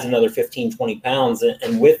and adds another 15, 20 pounds.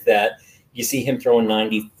 And with that, you see him throwing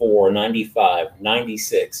 94, 95,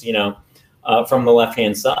 96, from the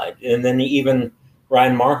left-hand side. And then even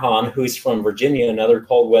Ryan Marhan, who's from Virginia, another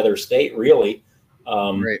cold weather state, really.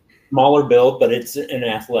 Right. Smaller build, but it's an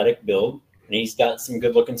athletic build. And he's got some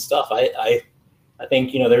good-looking stuff. I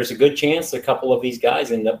think, there's a good chance a couple of these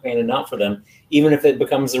guys end up panning out for them, even if it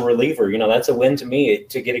becomes a reliever. That's a win to me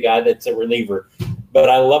to get a guy that's a reliever. But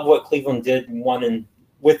I love what Cleveland did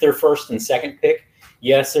with their first and second pick.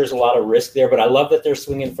 Yes, there's a lot of risk there, but I love that they're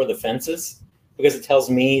swinging for the fences because it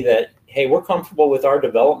tells me that, hey, we're comfortable with our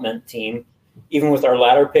development team, even with our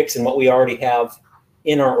latter picks and what we already have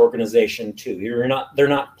in our organization too. They're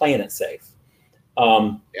not playing it safe.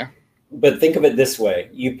 But think of it this way.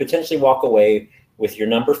 You potentially walk away with your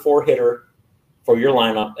number 4 hitter for your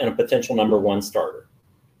lineup and a potential number 1 starter.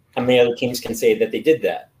 How many other teams can say that they did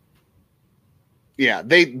that? Yeah,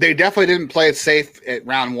 they definitely didn't play it safe at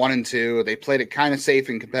round 1 and 2. They played it kind of safe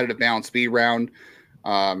in competitive balance speed round,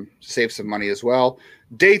 save some money as well.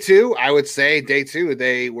 Day 2, I would say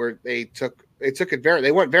they went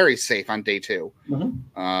very safe on day 2.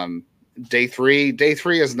 Mm-hmm. Day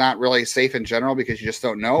three is not really safe in general because you just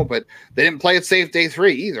don't know, but they didn't play it safe day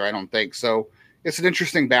 3 either, I don't think. So it's an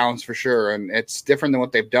interesting balance for sure, and it's different than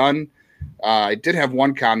what they've done. I did have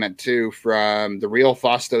one comment too from the Real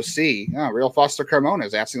Fausto C. Real Fausto Carmona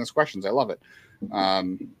is asking us questions. I love it.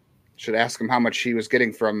 Should ask him how much he was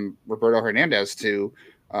getting from Roberto Hernandez to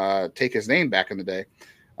take his name back in the day.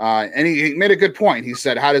 And he made a good point. He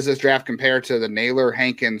said, how does this draft compare to the Naylor,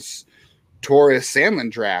 Hankins, Torres, Sandlin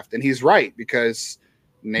draft? And he's right, because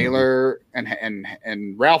Naylor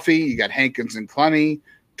and Ralphie, you got Hankins and Clemmy,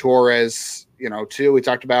 Torres, too, we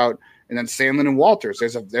talked about, and then Sandlin and Walters.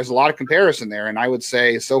 There's a lot of comparison there, and I would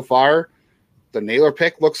say so far the Naylor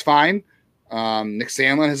pick looks fine. Nick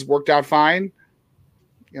Sandlin has worked out fine.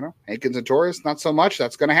 Hankins and Torres, not so much.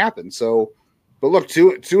 That's going to happen. So, but look,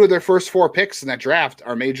 two of their first 4 picks in that draft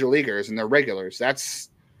are major leaguers and they're regulars. That's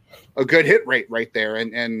a good hit rate right there.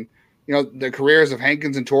 And the careers of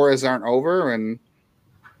Hankins and Torres aren't over, and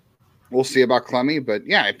we'll see about Clemmy. But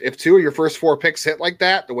yeah, if 2 of your first 4 picks hit like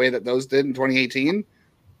that, the way that those did in 2018,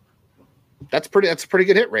 that's a pretty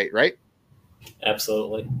good hit rate, right?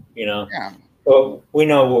 Absolutely. Yeah. Well, we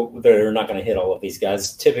know they're not going to hit all of these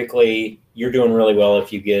guys. Typically, you're doing really well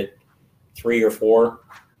if you get 3 or 4.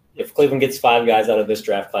 If Cleveland gets 5 guys out of this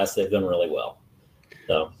draft class, they've done really well.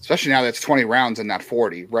 So, especially now that's 20 rounds and not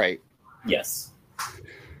 40, right? Yes.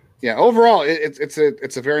 Yeah. Overall, it's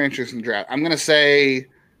a very interesting draft. I'm going to say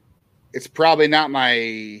it's probably not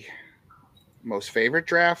my most favorite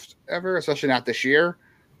draft ever, especially not this year.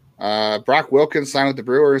 Brock Wilkins signed with the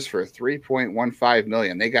Brewers for $3.15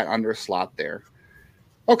 million. They got under slot there.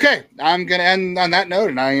 Okay, I'm going to end on that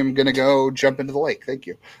note, and I am going to go jump into the lake. Thank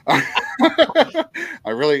you.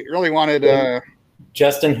 I really wanted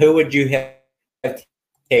Justin, who would you have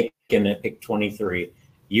taken at pick 23?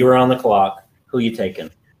 You were on the clock. Who are you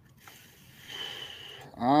taking?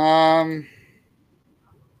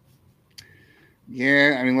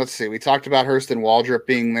 Yeah, I mean, let's see. We talked about Hurston Waldrop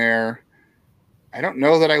being there. I don't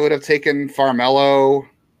know that I would have taken Farmelo.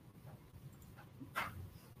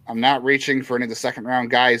 I'm not reaching for any of the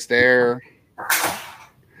second-round guys there. I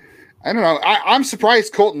don't know. I'm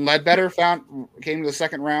surprised Colton Ledbetter came to the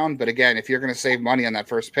second round. But again, if you're going to save money on that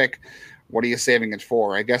first pick, what are you saving it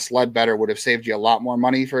for? I guess Ledbetter would have saved you a lot more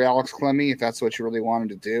money for Alex Clemmy if that's what you really wanted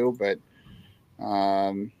to do. But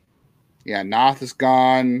Noth is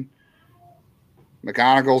gone.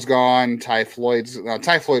 McGonigal's gone. Ty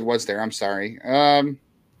Floyd was there. I'm sorry.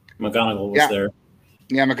 McGonigal was there.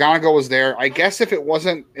 Yeah, McGonigal was there. I guess if it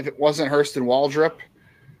wasn't Hurston Waldrop,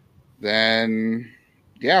 then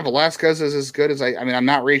Velasquez is as good as I'm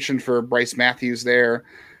not reaching for Bryce Matthews there.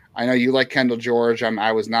 I know you like Kendall George.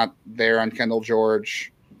 I was not there on Kendall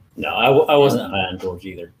George. No, I wasn't high on George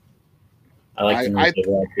either. I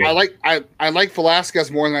like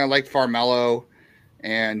Velasquez more than I like Farmelo.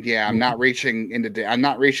 And I'm not reaching into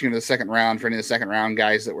the second round for any of the second round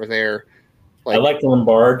guys that were there. I like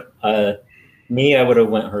Lombard. Me, I would have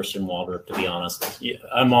went Hurston Waldrop, to be honest. Yeah,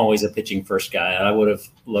 I'm always a pitching first guy. I would have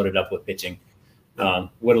loaded up with pitching. Would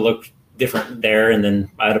have looked different there, and then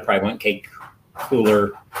I'd have probably went Kate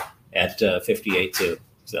Cooler at 58 too.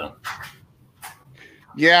 So.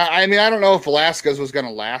 Yeah, I mean, I don't know if Velasquez was going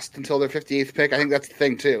to last until their 58th pick. I think that's the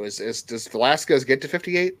thing too. Is does Velasquez get to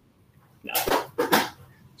 58? No.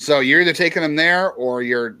 So you're either taking him there, or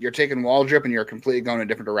you're taking Waldrop, and you're completely going a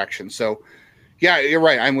different direction. So, yeah, you're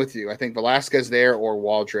right. I'm with you. I think Velasquez there or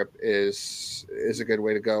Waldrop is a good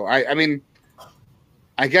way to go. I mean,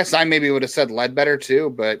 I guess I maybe would have said Ledbetter too,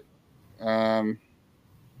 but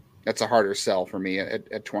that's a harder sell for me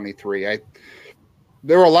at 23.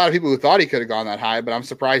 There were a lot of people who thought he could have gone that high, but I'm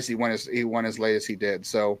surprised he went as late as he did.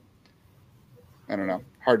 So I don't know.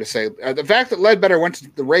 Hard to say. The fact that Ledbetter went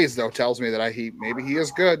to the Rays, though, tells me that maybe he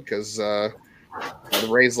is good, because the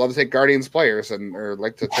Rays love to take Guardians players or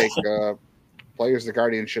like to take players the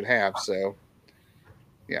Guardians should have. So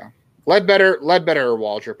yeah, Ledbetter or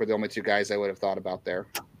Waldrop were the only two guys I would have thought about there,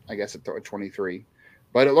 I guess, at 23.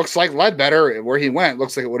 But it looks like Ledbetter, where he went,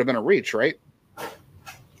 looks like it would have been a reach, right?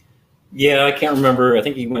 Yeah, I can't remember. I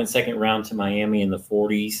think he went second round to Miami in the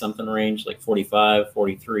 40-something range, like 45,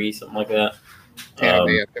 43, something like that.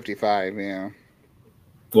 Yeah, 55, yeah.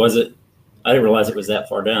 Was it? I didn't realize it was that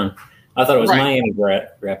far down. I thought it was Miami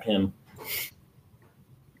grabbed him.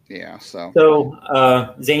 Yeah, so.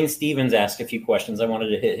 So Zane Stevens asked a few questions. I wanted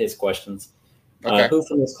to hit his questions. Okay. Who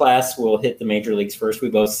from this class will hit the major leagues first? We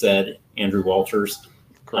both said Andrew Walters.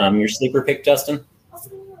 Your sleeper pick, Justin?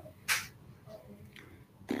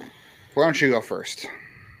 Why don't you go first?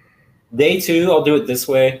 Day 2, I'll do it this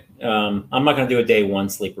way. I'm not going to do a day 1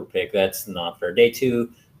 sleeper pick. That's not fair. Day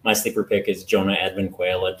 2, my sleeper pick is Jonah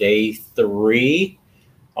Advanquela. Day 3,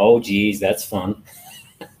 oh, geez, that's fun.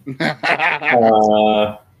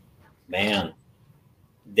 Man.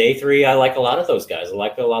 Day 3, I like a lot of those guys. I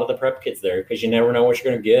like a lot of the prep kits there, because you never know what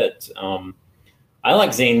you're going to get. I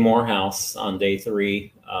like Zane Morehouse on day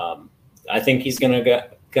 3. I think he's going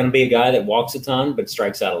to be a guy that walks a ton, but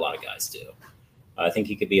strikes out a lot of guys too. I think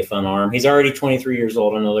he could be a fun arm. He's already 23 years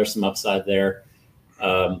old. I know there's some upside there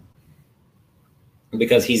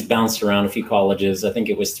because he's bounced around a few colleges. I think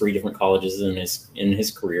it was 3 different colleges in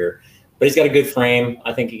his career. But he's got a good frame.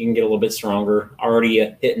 I think he can get a little bit stronger. Already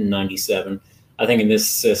hitting 97. I think in this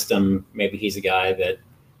system, maybe he's a guy that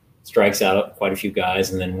strikes out quite a few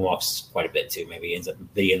guys and then walks quite a bit too. Maybe ends up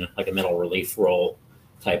being like a middle relief role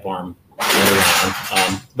type arm.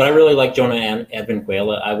 But I really like Jonah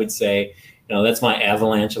Advanquela. I would say, that's my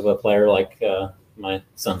avalanche of a player. Like my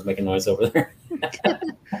son's making noise over there.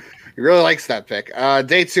 He really likes that pick.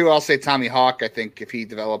 Day 2, I'll say Tommy Hawk. I think if he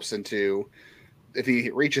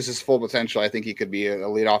reaches his full potential, I think he could be a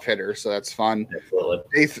leadoff hitter. So that's fun.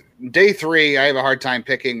 Absolutely. Day 3, I have a hard time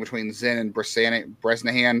picking between Zinn and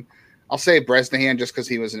Bresnahan. I'll say Bresnahan just because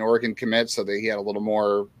he was an Oregon commit, so that he had a little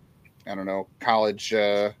more, college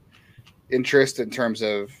interest in terms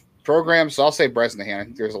of programs. So I'll say Bresnahan. I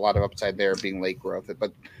think there's a lot of upside there being late growth,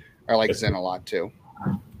 but I like Zinn a lot too.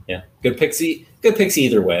 Yeah, good picks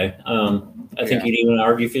either way. I think you'd even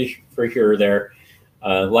argue for sure there.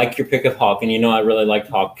 Like your pick of Hawk, and I really liked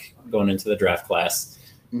Hawk going into the draft class.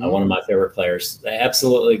 One of my favorite players. I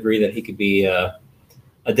absolutely agree that he could be a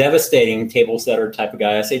devastating table setter type of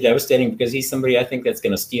guy. I say devastating because he's somebody I think that's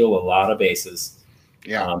going to steal a lot of bases.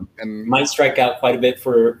 Yeah, and might strike out quite a bit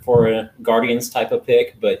for a Guardians type of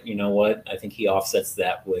pick, but you know what? I think he offsets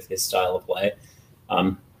that with his style of play.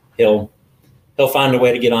 He'll find a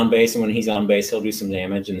way to get on base, and when he's on base, he'll do some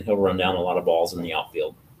damage, and he'll run down a lot of balls in the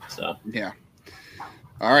outfield. So yeah.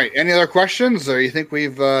 All right. Any other questions, or you think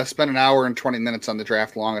we've spent an hour and 20 minutes on the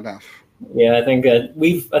draft long enough? Yeah, I think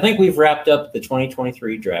we've wrapped up the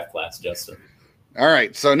 2023 draft class, Justin. All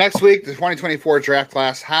right. So next week, the 2024 draft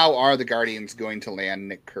class. How are the Guardians going to land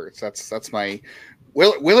Nick Kurtz? That's my.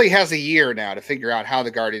 Willie has a year now to figure out how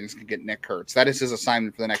the Guardians can get Nick Kurtz. That is his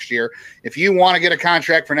assignment for the next year. If you want to get a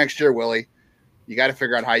contract for next year, Willie, you got to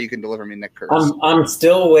figure out how you can deliver me Nick Kurtz. I'm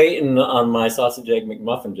still waiting on my sausage egg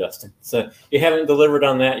McMuffin, Justin. So you haven't delivered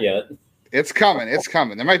on that yet. It's coming. It's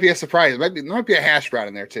coming. There might be a surprise. There might be a hash brown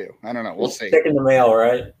in there too. I don't know. We'll see. Check in the mail,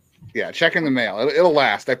 right? Yeah, check in the mail. It'll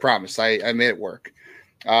last. I promise. I made it work.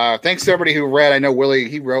 Thanks to everybody who read. I know Willie,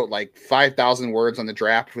 he wrote like 5,000 words on the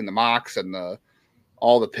draft between the mocks and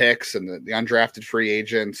all the picks and the undrafted free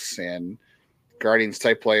agents and Guardians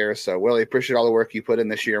type players. So Willie, appreciate all the work you put in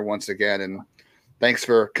this year once again. And thanks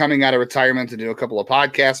for coming out of retirement to do a couple of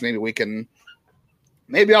podcasts.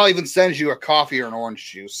 Maybe I'll even send you a coffee or an orange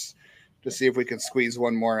juice to see if we can squeeze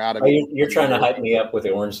one more out of Oh, you. you're trying to hype me up with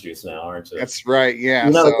the orange juice now, aren't you? That's right. Yeah.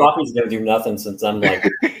 You know, the coffee's going to do nothing since I'm like.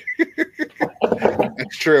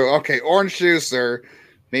 That's true. Okay, orange juice or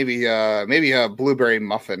maybe a blueberry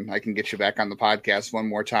muffin. I can get you back on the podcast one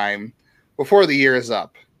more time before the year is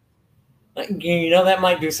up. You know, that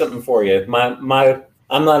might do something for you. I'm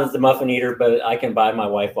not the muffin eater, but I can buy my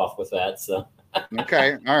wife off with that. So.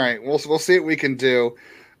 Okay. All right. We'll see what we can do.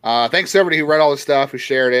 Thanks to everybody who read all the stuff, who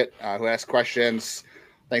shared it, who asked questions.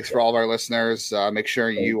 Thanks for all of our listeners. Make sure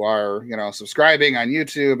you are, subscribing on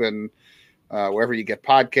YouTube and wherever you get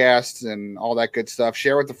podcasts and all that good stuff.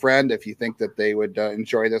 Share with a friend if you think that they would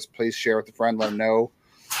enjoy this. Please share with a friend. Let them know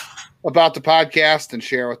about the podcast and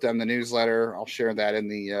share with them the newsletter. I'll share that in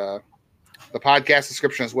the podcast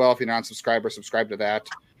description as well. If you're not a subscriber, subscribe to that.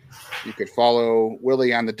 You could follow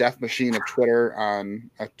Willie on the Death Machine of Twitter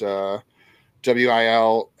at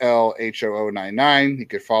WILLHOO99. You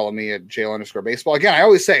could follow me at jail_baseball. Again, I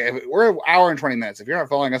always say we're an hour and 20 minutes. If you're not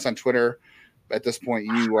following us on Twitter, at this point,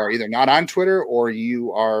 you are either not on Twitter or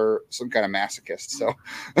you are some kind of masochist. So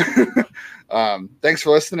thanks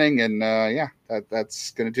for listening. And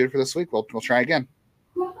that's going to do it for this week. We'll try again.